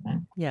class, I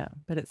think. Yeah,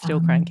 but it's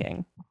still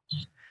cranking.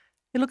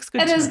 It looks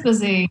good. It is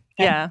busy.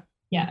 Yeah.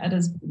 Yeah, it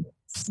is.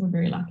 We're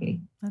very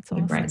lucky. That's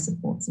awesome. A great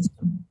support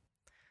system.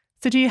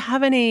 So do you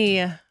have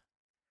any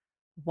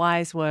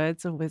wise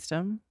words of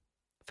wisdom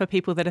for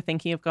people that are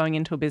thinking of going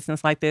into a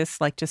business like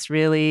this? Like just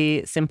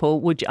really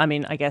simple.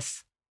 I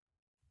guess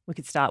we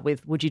could start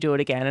with, would you do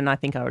it again? And I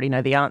think I already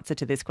know the answer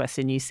to this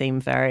question. You seem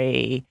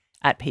very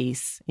at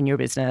peace in your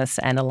business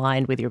and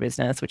aligned with your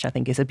business, which I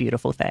think is a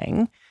beautiful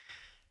thing.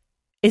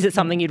 Is it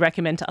something you'd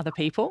recommend to other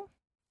people?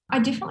 I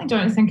definitely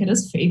don't think it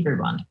is for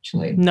everyone,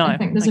 actually. No, I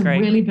think there's a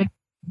really big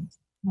difference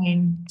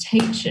between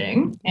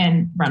teaching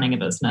and running a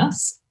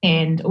business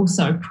and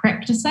also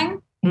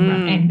practicing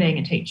and being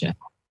a teacher.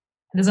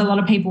 There's a lot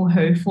of people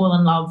who fall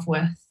in love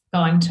with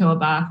going to a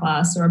bar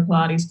class or a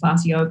Pilates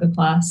class, yoga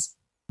class,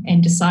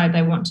 and decide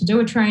they want to do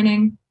a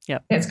training.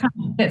 Yep.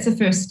 That's a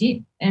first step.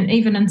 And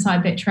even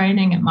inside that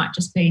training, it might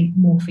just be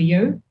more for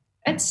you.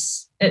 I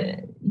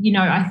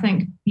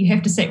think you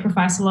have to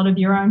sacrifice a lot of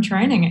your own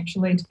training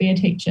actually to be a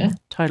teacher.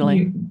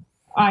 Totally.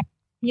 I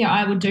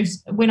would do,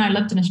 when I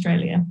lived in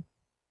Australia,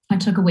 I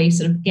took a wee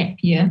sort of gap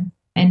year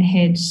and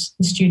had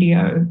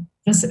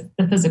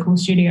the physical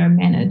studio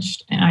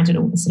managed, and I did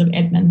all the sort of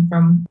admin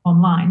from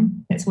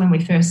online. That's when we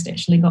first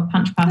actually got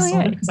Punch Pass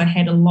sorted because I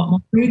had a lot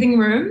more breathing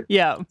room.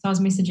 Yeah. So I was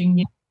messaging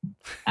you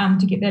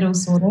to get that all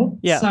sorted.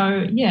 Yeah.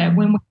 So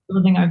when we were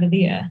living over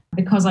there,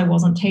 because I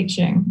wasn't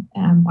teaching,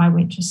 I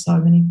went to so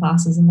many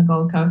classes in the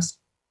Gold Coast,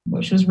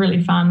 which was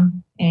really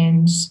fun.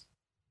 And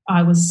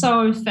I was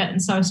so fit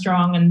and so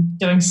strong and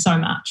doing so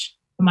much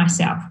for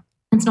myself.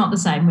 It's not the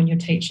same when you're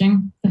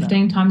teaching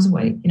 15 times a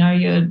week.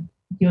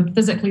 You're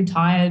physically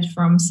tired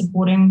from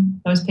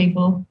supporting those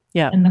people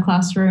in the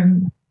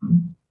classroom.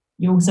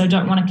 You also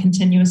don't want to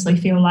continuously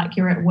feel like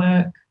you're at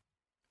work.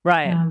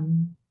 Right.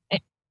 A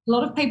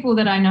lot of people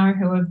that I know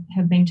who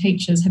have been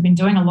teachers have been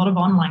doing a lot of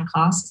online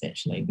classes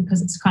actually,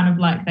 because it's kind of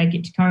like they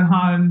get to go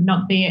home,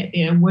 not be at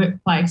their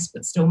workplace,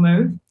 but still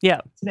move.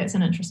 Yeah. So that's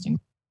an interesting.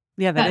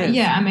 Yeah, that is.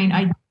 Yeah, I mean,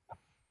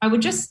 I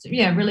would just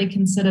really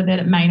consider that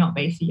it may not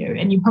be for you,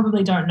 and you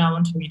probably don't know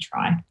until you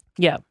try.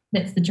 Yeah.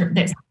 That's the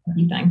tricky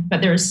thing.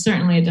 But there is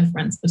certainly a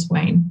difference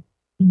between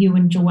you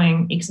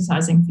enjoying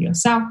exercising for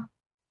yourself,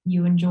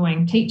 you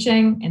enjoying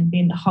teaching, and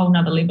then the whole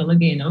nother level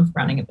again of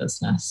running a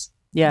business.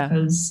 Yeah.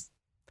 Because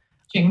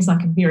teaching's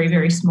like a very,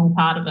 very small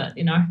part of it,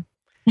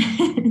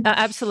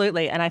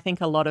 Absolutely. And I think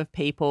a lot of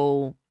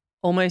people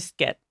almost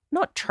get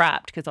not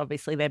trapped, because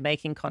obviously they're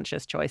making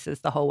conscious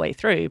choices the whole way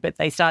through, but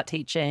they start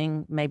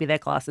teaching, maybe their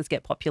classes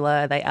get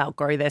popular, they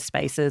outgrow their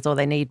spaces, or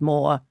they need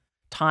more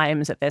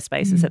times at their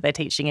spaces that they're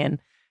teaching in.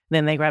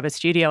 Then they grab a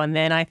studio, and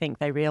then I think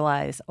they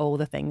realize all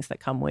the things that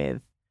come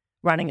with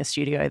running a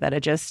studio that are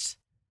just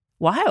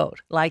wild.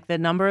 Like the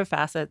number of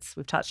facets,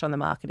 we've touched on the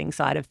marketing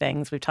side of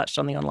things, we've touched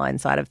on the online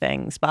side of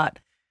things, but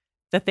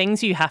the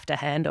things you have to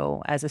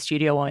handle as a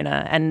studio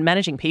owner and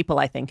managing people,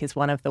 I think, is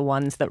one of the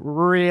ones that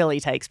really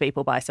takes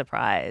people by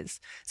surprise.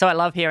 So I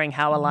love hearing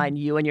how aligned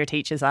you and your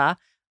teachers are.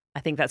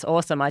 I think that's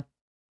awesome. I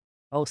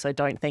also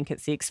don't think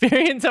it's the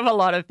experience of a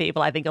lot of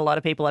people. I think a lot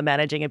of people are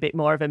managing a bit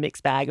more of a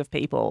mixed bag of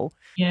people,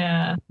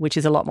 which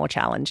is a lot more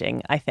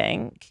challenging, I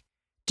think.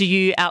 Do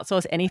you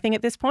outsource anything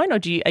at this point, or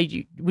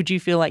would you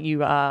feel like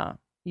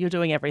you're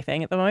doing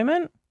everything at the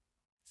moment?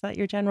 Is that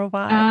your general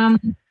vibe?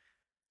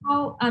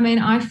 Well, I mean,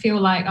 I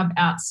feel like I've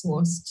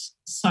outsourced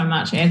so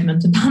much admin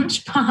to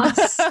Punch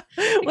Pass.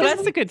 Well,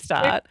 that's a good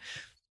start.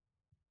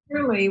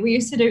 Really, we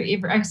used to do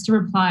I used to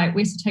reply.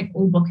 We used to take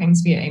all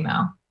bookings via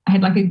email. I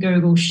had like a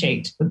Google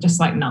sheet with just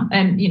like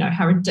and you know,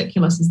 how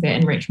ridiculous is that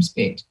in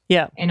retrospect?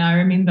 Yeah. And I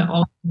remember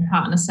all my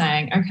partner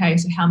saying, "Okay,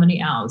 so how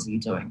many hours are you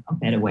doing of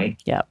that a week?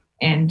 Yeah.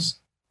 And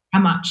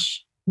how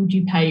much would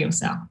you pay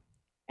yourself?"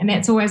 And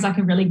that's always like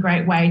a really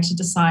great way to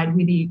decide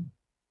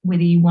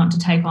whether you want to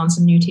take on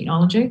some new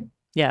technology.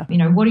 Yeah. You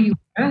know, what are you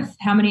worth?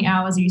 How many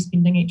hours are you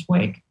spending each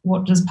week?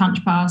 What does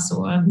Punch Pass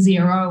or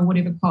Xero or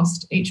whatever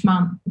cost each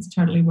month? It's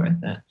totally worth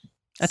it.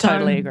 I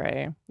totally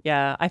agree.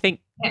 Yeah. I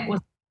think that was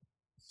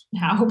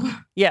help.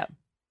 Yeah.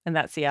 And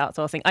that's the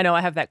outsourcing. I know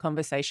I have that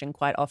conversation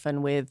quite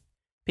often with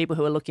people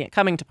who are looking at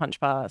coming to Punch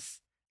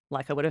Pass.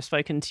 Like I would have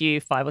spoken to you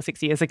 5 or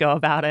 6 years ago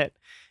about it.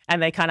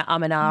 And they kind of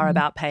and ah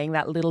about paying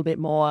that little bit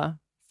more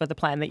for the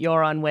plan that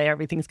you're on, where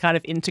everything's kind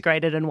of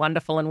integrated and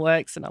wonderful and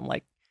works. And I'm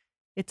like,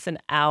 it's an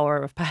hour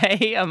of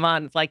pay a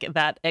month. Like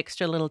that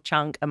extra little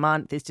chunk a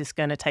month is just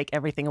going to take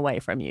everything away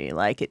from you.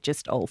 Like it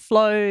just all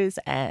flows.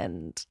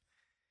 And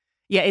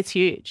yeah, it's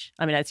huge.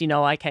 I mean, as you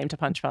know, I came to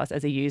Punch Pass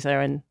as a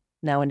user and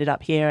now ended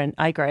up here, and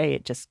I agree,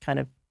 it just kind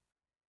of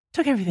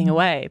took everything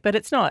away. But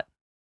it's not.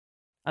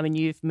 I mean,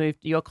 you've moved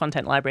your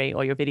content library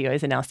or your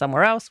videos are now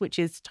somewhere else, which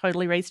is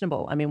totally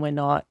reasonable. I mean, we're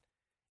not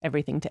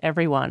everything to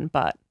everyone,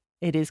 but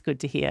it is good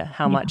to hear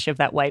how much of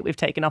that weight we've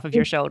taken off of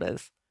your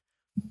shoulders.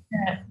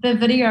 Yeah, the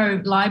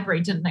video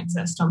library didn't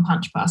exist on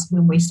Punch Pass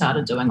when we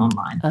started doing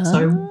online.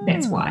 So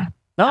that's why.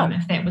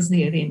 If that was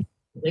there, then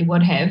they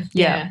would have.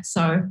 Yeah.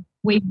 So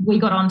we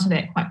got onto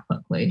that quite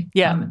quickly.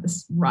 Yeah.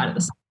 Right at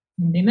the start of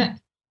the pandemic.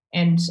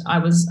 And I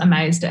was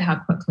amazed at how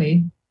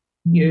quickly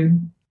you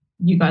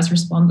guys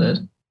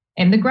responded.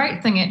 And the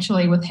great thing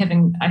actually with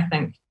having, I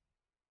think,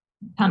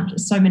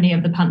 so many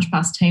of the Punch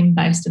Pass team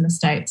based in the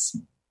States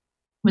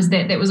was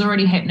that was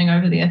already happening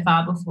over there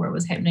far before it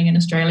was happening in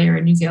Australia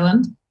and New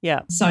Zealand.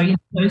 Yeah. So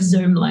those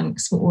Zoom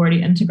links were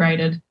already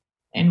integrated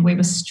and we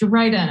were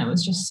straight in. It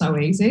was just so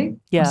easy.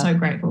 Yeah. I'm so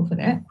grateful for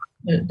that.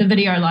 The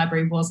video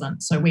library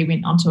wasn't, so we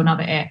went onto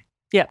another app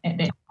at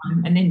that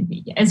time. And then,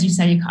 as you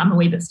say, I'm a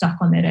wee bit stuck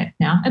on that app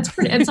now.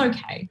 It's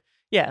okay.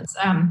 Yeah.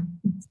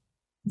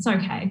 It's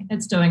okay.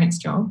 It's doing its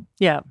job.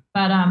 Yeah.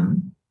 But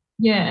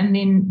and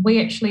then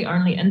we actually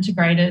only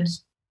integrated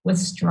with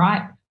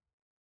Stripe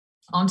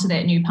onto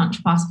that new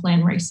Punch Pass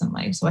plan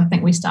recently. So I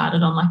think we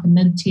started on like a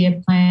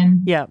mid-tier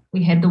plan. Yeah.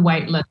 We had the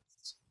waitlist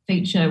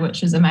feature,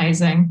 which is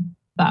amazing.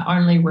 But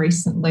only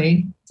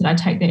recently did I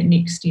take that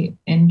next step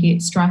and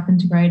get Stripe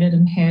integrated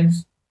and have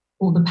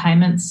all the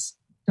payments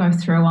go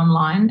through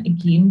online.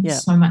 Again,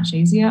 so much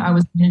easier. I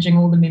was managing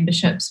all the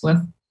memberships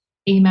with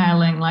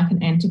emailing like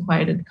an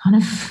antiquated kind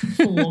of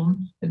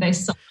form that they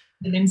signed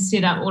and then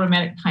set up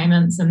automatic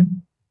payments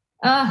and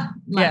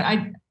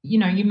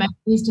you make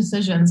these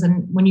decisions,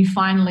 and when you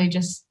finally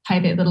just pay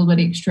that little bit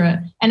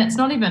extra, and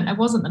it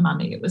wasn't the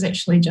money, it was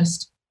actually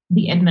just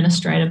the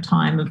administrative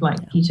time of like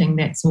getting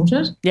that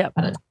sorted. Yeah.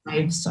 But it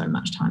saves so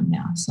much time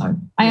now. So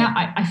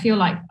I feel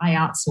like I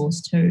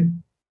outsource too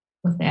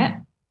with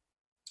that.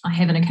 I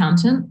have an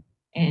accountant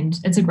and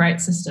it's a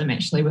great system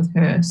actually with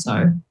her.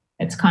 So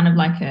it's kind of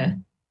like a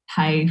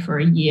pay for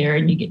a year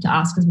and you get to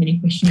ask as many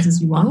questions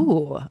as you want.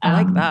 Oh, I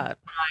like that.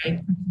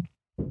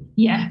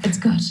 It's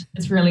good.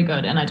 It's really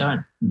good. And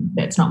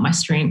that's not my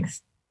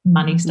strength.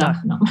 Money stuff,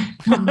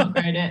 I'm not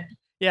great at.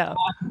 Yeah.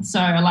 So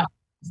I like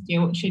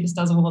she just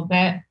does all of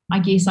that. I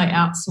guess I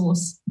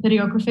outsource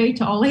videography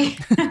to Ollie.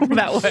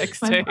 That works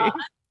too.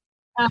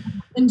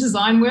 And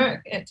design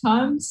work at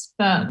times.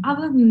 But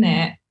other than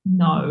that,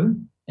 no.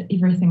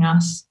 Everything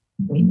else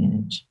we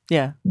manage.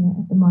 Yeah.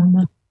 At the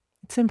moment.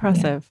 It's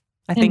impressive.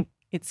 I think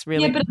it's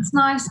really... Yeah, but it's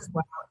nice as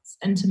well. It's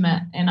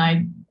intimate. And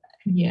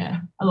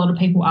a lot of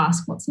people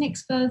ask, what's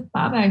next for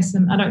Barbase?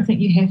 And I don't think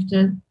you have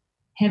to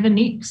have a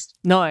next.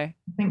 No. I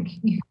think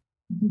you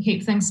can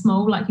keep things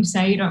small. Like you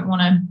say, you don't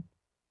want to...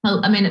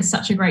 I mean, it's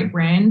such a great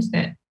brand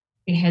that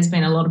there has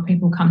been a lot of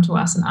people come to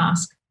us and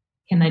ask,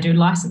 can they do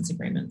license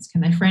agreements?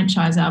 Can they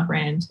franchise our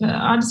brand? But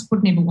I just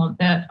would never want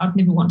that. I'd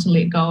never want to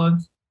let go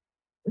of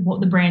what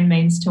the brand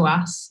means to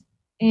us.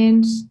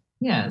 And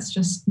yeah, it's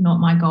just not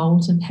my goal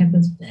to have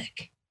this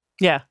big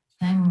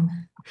thing.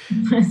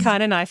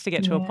 Kind of nice to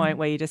get to a point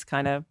where you're just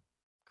kind of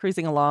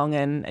cruising along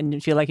and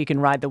you feel like you can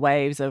ride the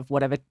waves of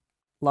whatever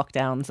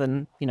lockdowns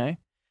and,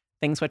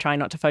 things we're trying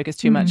not to focus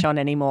too much on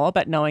anymore,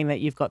 but knowing that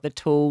you've got the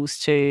tools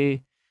to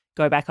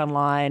go back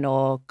online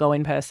or go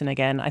in person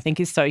again, I think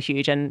is so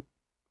huge. And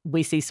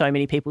we see so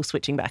many people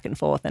switching back and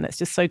forth, and it's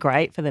just so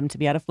great for them to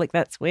be able to flick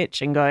that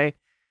switch and go,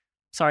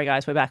 sorry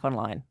guys, we're back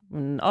online.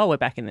 And, we're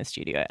back in the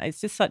studio. It's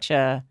just such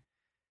a,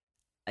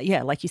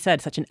 like you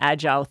said, such an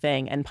agile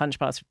thing. And Punch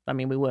Pass,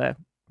 we were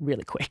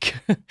really quick.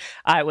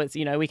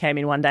 We came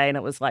in one day and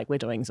it was like, we're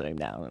doing Zoom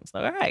now. And it's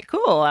like, all right,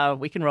 cool.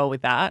 We can roll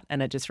with that.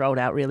 And it just rolled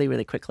out really,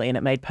 really quickly, and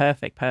it made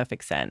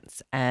perfect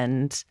sense.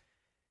 And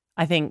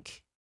I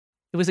think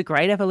it was a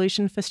great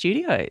evolution for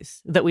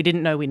studios that we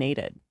didn't know we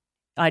needed.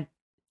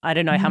 I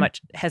don't know how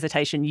much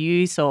hesitation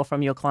you saw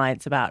from your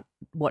clients about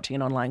watching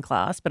an online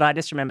class, but I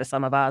just remember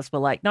some of ours were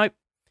like, nope,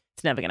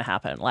 it's never going to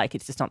happen. Like,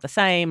 it's just not the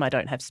same. I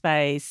don't have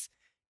space.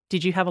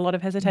 Did you have a lot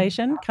of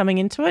hesitation coming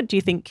into it? Do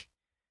you think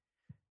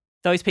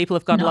those people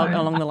have got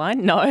along the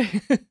line? No.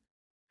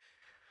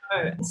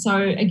 So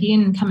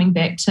again, coming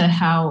back to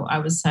how I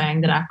was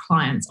saying that our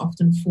clients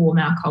often form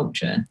our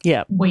culture.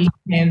 Yeah. We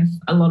have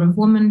a lot of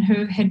women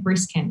who've had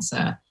breast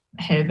cancer,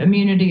 have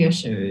immunity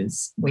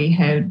issues. We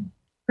had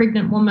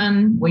pregnant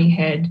women. We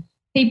had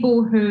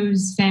people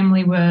whose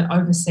family were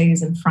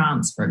overseas in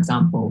France, for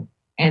example,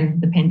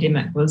 and the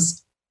pandemic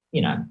was,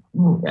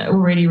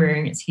 already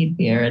rearing its head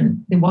there,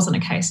 and there wasn't a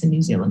case in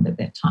New Zealand at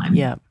that time.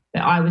 Yeah.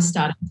 But I was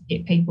starting to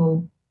get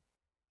people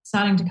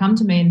starting to come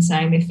to me and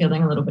saying they're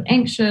feeling a little bit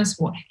anxious.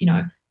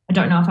 I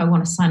don't know if I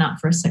want to sign up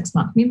for a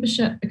 6-month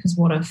membership because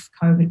what if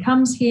COVID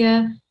comes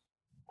here?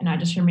 And I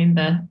just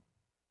remember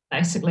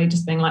basically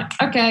just being like,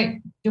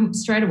 okay,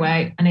 straight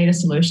away, I need a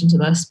solution to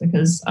this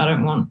because I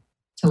don't want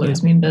to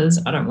lose members.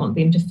 I don't want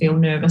them to feel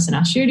nervous in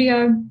our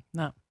studio.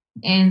 No.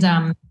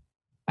 And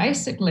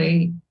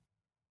basically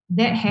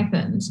that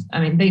happened.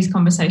 These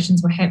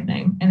conversations were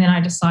happening. And then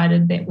I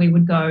decided that we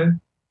would go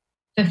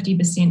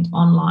 50%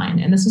 online.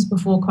 And this was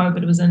before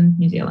COVID was in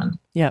New Zealand.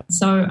 Yeah.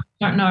 So I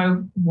don't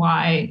know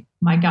why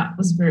my gut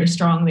was very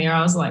strong there.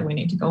 I was like, we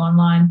need to go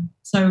online.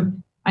 So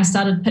I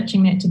started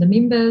pitching that to the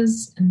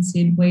members and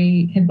said,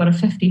 we have got a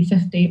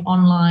 50-50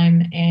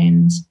 online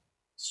and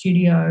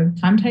studio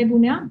timetable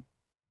now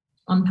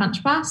on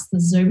Punch Pass. The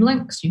Zoom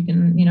links, you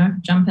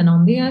can, jump in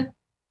on there.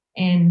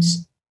 And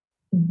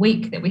the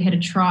week that we had a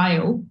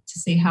trial to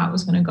see how it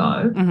was going to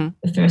go,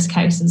 the first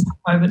cases of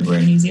COVID were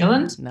in New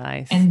Zealand.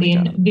 Nice. And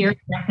then very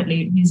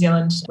rapidly, New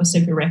Zealand was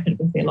super rapid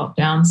with their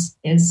lockdowns,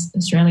 as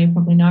Australia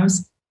probably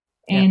knows.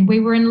 And we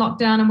were in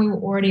lockdown and we were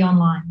already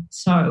online.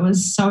 So it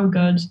was so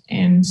good.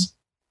 And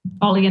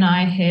Ollie and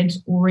I had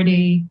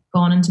already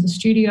gone into the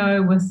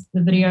studio with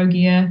the video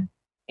gear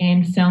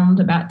and filmed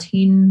about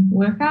 10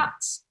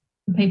 workouts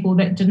for people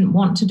that didn't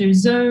want to do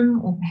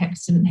Zoom or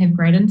perhaps didn't have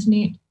great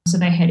internet. So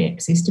they had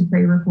access to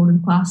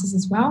pre-recorded classes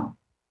as well.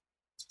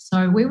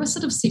 So we were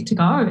sort of set to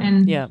go,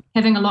 and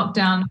having a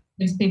lockdown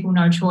gives people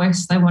no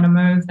choice. They want to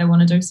move, they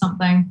want to do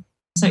something.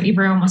 So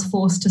everyone was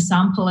forced to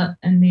sample it,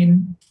 and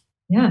then,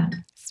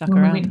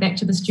 when we went back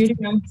to the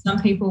studio, some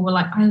people were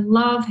like, I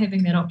love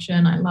having that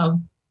option. I love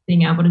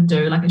being able to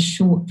do like a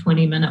short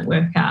 20-minute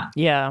workout.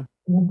 Yeah.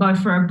 We'll go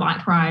for a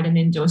bike ride and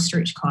then do a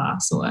stretch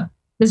class. Or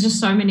there's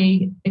just so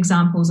many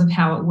examples of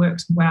how it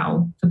works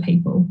well for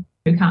people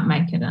who can't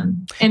make it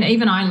in. And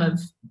even I live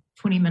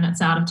 20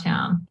 minutes out of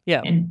town.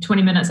 Yeah. And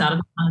 20 minutes out of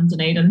town in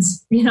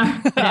Dunedin's,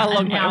 a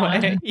long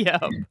way. Yeah.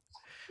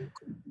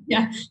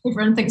 Yeah.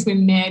 Everyone thinks we're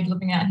mad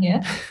living out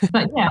here.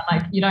 But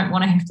you don't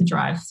want to have to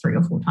drive 3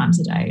 or 4 times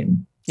a day.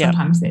 And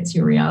sometimes that's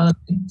your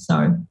reality.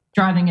 So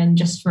driving in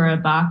just for a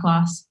bar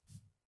class,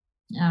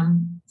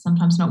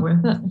 sometimes not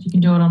worth it. If you can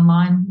do it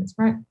online, that's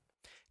great.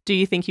 Do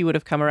you think you would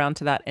have come around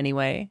to that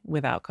anyway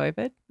without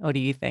COVID? Or do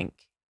you think?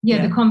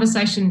 Yeah, the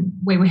conversation,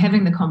 we were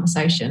having the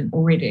conversation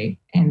already.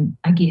 And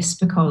I guess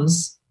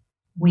because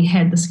we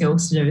had the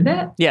skills to do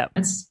that. Yeah.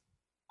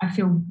 I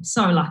feel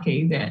so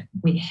lucky that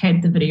we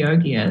had the video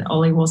gear.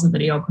 Ollie was a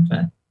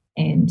videographer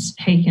and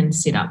he can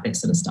set up that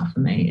sort of stuff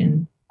for me.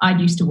 And I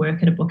used to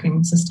work at a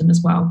booking system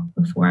as well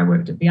before I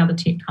worked at the other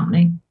tech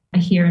company, a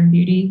hair and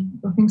beauty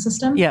booking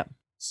system. Yeah.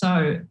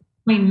 So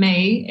between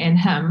me and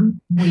him,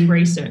 we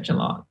research a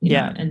lot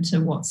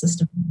into what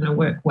system is going to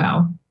work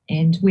well.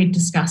 And we'd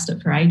discussed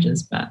it for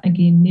ages, but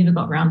again, never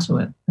got around to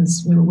it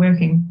because we were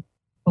working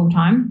full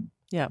time.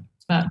 Yeah.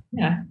 But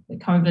the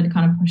COVID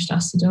kind of pushed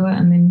us to do it.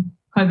 And then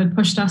COVID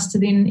pushed us to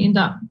then end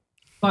up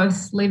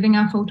both leaving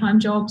our full-time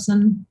jobs,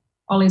 and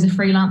Ollie's a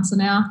freelancer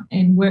now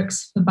and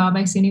works for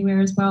Barbase Anywhere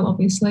as well,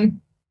 obviously.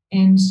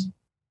 And it's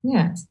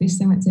the best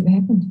thing that's ever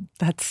happened.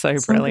 That's so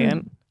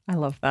brilliant. Good. I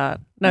love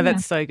that. No,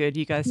 that's so good.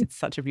 You guys did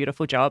such a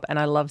beautiful job, and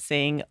I love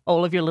seeing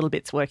all of your little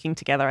bits working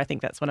together. I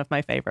think that's one of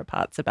my favorite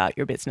parts about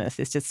your business,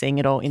 is just seeing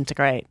it all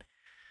integrate.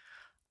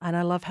 And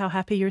I love how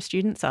happy your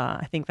students are.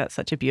 I think that's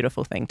such a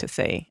beautiful thing to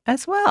see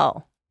as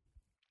well.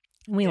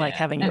 And we like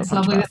having your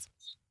Punch Pass.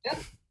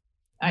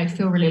 I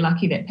feel really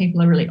lucky that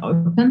people are really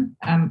open.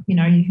 You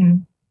know, you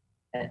can,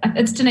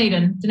 it's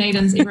Dunedin.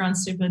 Dunedin's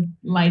everyone's super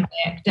laid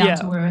back, down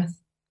to earth,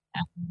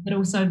 but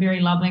also very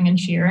loving and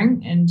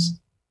sharing. And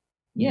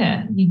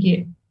yeah, you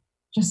get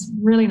just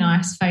really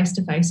nice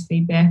face-to-face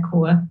feedback,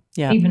 or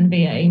even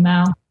via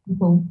email.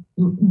 People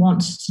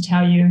want to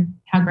tell you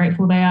how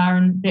grateful they are,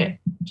 and that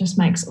just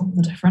makes all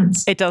the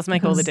difference. It does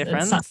make all the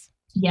difference.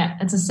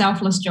 It's a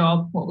selfless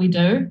job, what we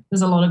do.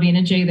 There's a lot of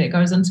energy that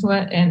goes into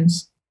it, and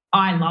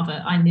I love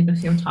it. I never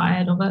feel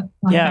tired of it.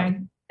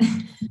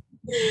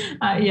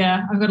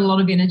 I've got a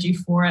lot of energy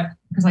for it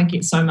because I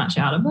get so much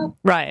out of it.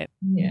 Right.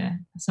 Yeah.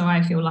 So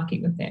I feel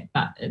lucky with that,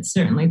 but it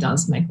certainly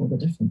does make all the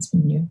difference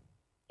when you're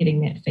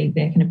getting that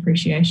feedback and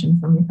appreciation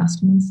from your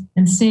customers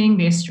and seeing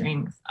their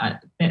strength.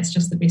 That's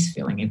just the best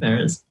feeling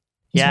ever, is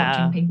just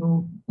watching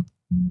people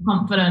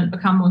confident,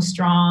 become more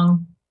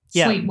strong,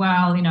 sleep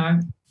well. You know,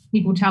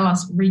 people tell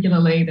us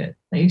regularly that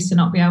they used to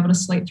not be able to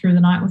sleep through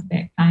the night with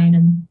back pain,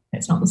 and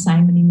that's not the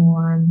same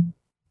anymore. And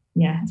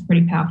yeah, it's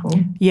pretty powerful.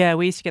 Yeah,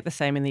 we used to get the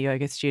same in the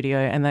yoga studio,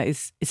 and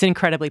it's an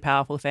incredibly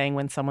powerful thing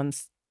when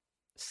someone's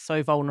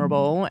so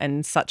vulnerable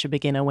and such a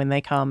beginner when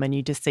they come, and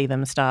you just see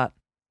them start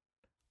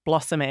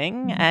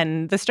blossoming.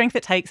 And the strength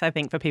it takes, I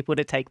think, for people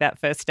to take that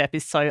first step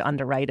is so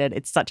underrated.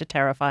 It's such a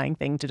terrifying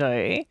thing to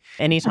do.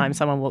 Anytime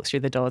someone walks through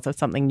the doors of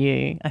something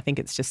new, I think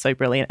it's just so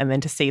brilliant. And then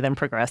to see them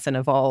progress and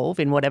evolve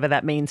in whatever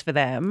that means for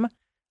them,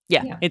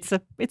 it's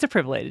a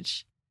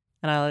privilege.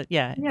 And it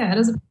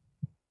is.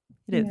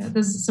 It is.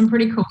 There's some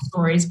pretty cool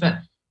stories, but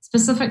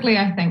specifically,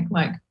 I think,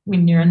 like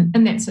when you're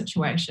in that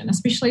situation,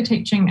 especially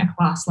teaching a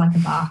class like a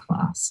bar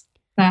class,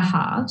 they're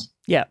hard.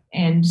 Yeah.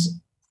 And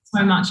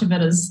so much of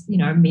it is, you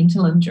know,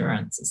 mental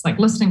endurance. It's like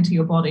listening to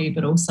your body,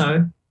 but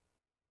also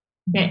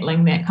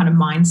battling that kind of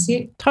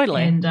mindset.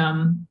 Totally. And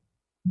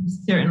you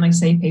certainly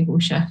see people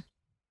shift.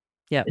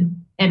 Yeah.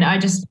 And I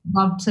just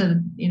love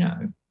to, you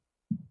know,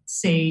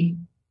 see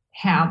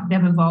how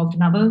they've evolved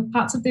in other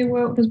parts of their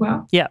world as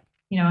well. Yeah.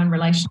 You know, in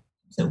relationships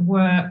at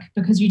work,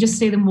 because you just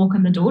see them walk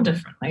in the door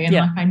differently. And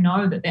like I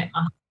know that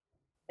must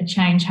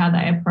change how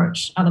they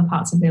approach other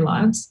parts of their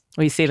lives.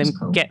 Well, you see them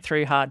get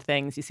through hard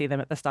things. You see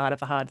them at the start of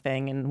the hard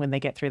thing, and when they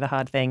get through the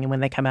hard thing, and when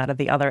they come out of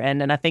the other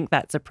end. And I think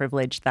that's a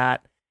privilege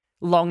that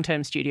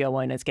long-term studio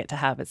owners get to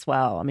have as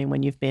well. I mean,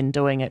 when you've been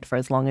doing it for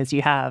as long as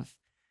you have,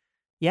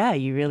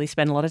 you really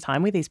spend a lot of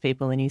time with these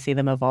people and you see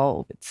them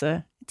evolve. It's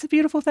a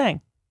beautiful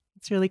thing.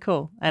 It's really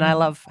cool. And I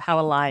love how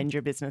aligned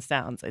your business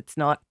sounds. It's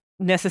not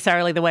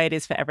necessarily the way it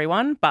is for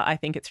everyone, but I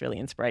think it's really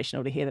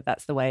inspirational to hear that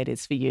that's the way it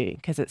is for you,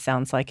 because it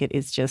sounds like it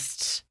is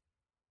just,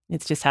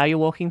 it's just how you're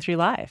walking through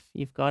life.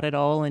 You've got it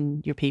all,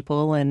 and your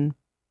people, and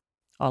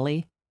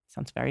Ollie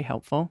sounds very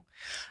helpful.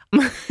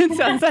 It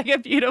sounds like a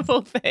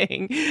beautiful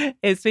thing.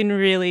 It's been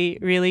really,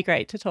 really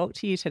great to talk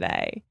to you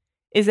today.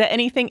 Is there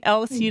anything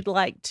else you'd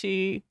like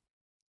to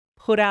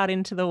put out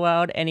into the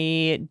world?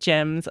 Any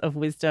gems of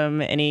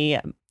wisdom,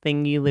 anything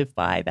you live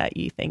by that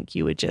you think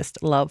you would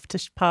just love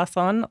to pass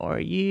on, or are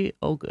you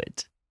all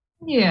good?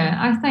 Yeah,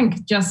 I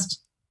think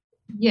just,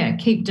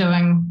 keep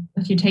doing,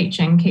 if you're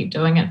teaching, keep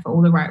doing it for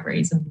all the right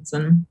reasons,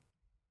 and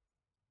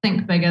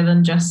think bigger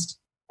than just,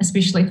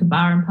 especially for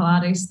barre and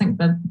Pilates, think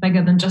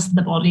bigger than just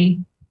the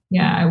body.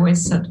 Yeah, I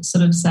always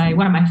sort of say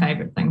one of my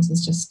favorite things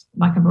is just,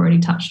 like I've already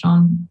touched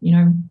on, you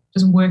know,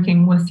 just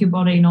working with your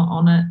body, not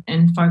on it,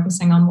 and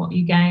focusing on what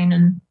you gain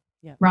and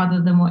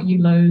rather than what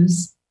you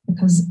lose,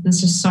 because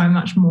there's just so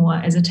much more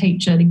as a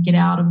teacher to get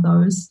out of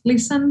those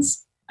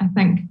lessons. I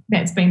think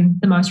that's been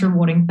the most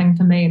rewarding thing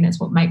for me, and that's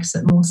what makes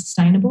it more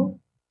sustainable,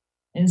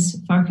 is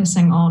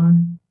focusing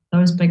on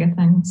those bigger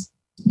things,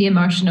 the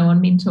emotional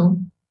and mental,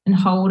 and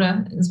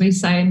holder, as we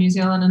say in New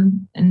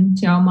Zealand and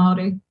Te Ao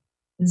Māori,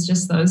 is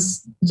just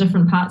those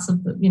different parts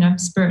of the, you know,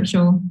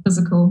 spiritual,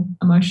 physical,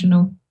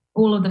 emotional,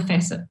 all of the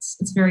facets.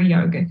 It's very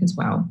yogic as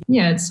well.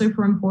 Yeah, it's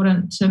super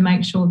important to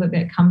make sure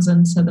that comes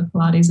into the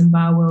Pilates and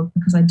barre world,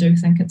 because I do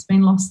think it's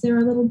been lost there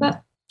a little bit.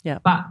 Yeah.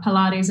 But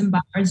Pilates and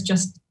barre is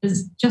just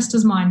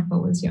as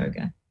mindful as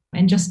yoga,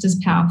 and just as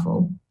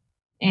powerful.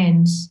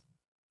 And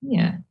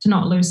to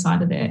not lose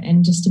sight of that,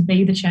 and just to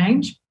be the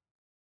change,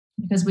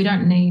 because we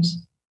don't need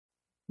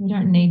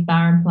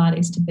barre and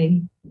Pilates to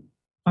be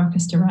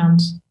focused around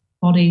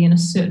body and a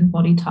certain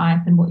body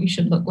type and what you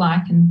should look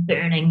like and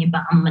burning your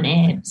bum and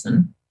abs.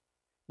 And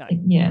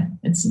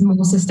it's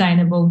more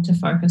sustainable to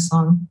focus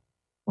on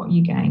what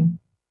you gain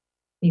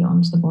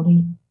beyond the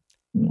body.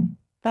 Yeah.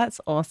 That's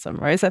awesome,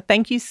 Rosa.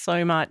 Thank you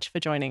so much for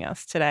joining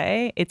us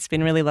today. It's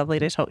been really lovely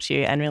to talk to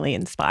you and really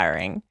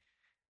inspiring.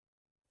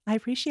 I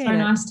appreciate it. So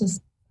nice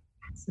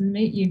to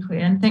meet you,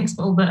 Claire, and thanks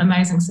for all the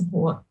amazing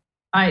support.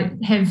 I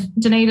have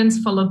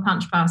Dunedin's full of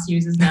punch pass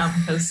users now,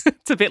 because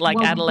it's a bit like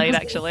Adelaide,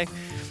 actually.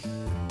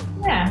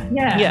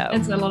 Yeah.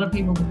 It's a lot of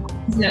people who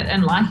use it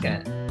and like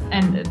it,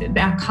 and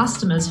our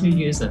customers who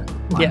use it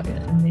like it.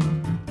 And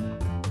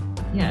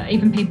then,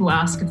 even people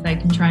ask if they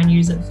can try and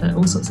use it for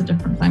all sorts of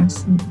different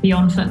things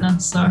beyond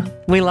fitness. So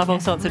we love all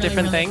sorts of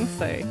different things.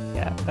 So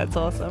that's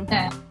awesome.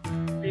 Yeah,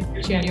 we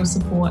appreciate your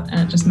support,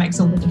 and it just makes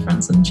all the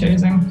difference in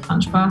choosing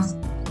punch pass.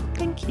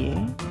 Thank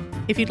you.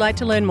 If you'd like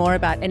to learn more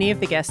about any of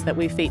the guests that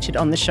we've featured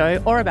on the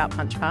show or about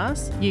Punch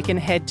Pass, you can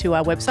head to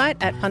our website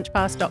at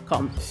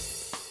punchpass.com.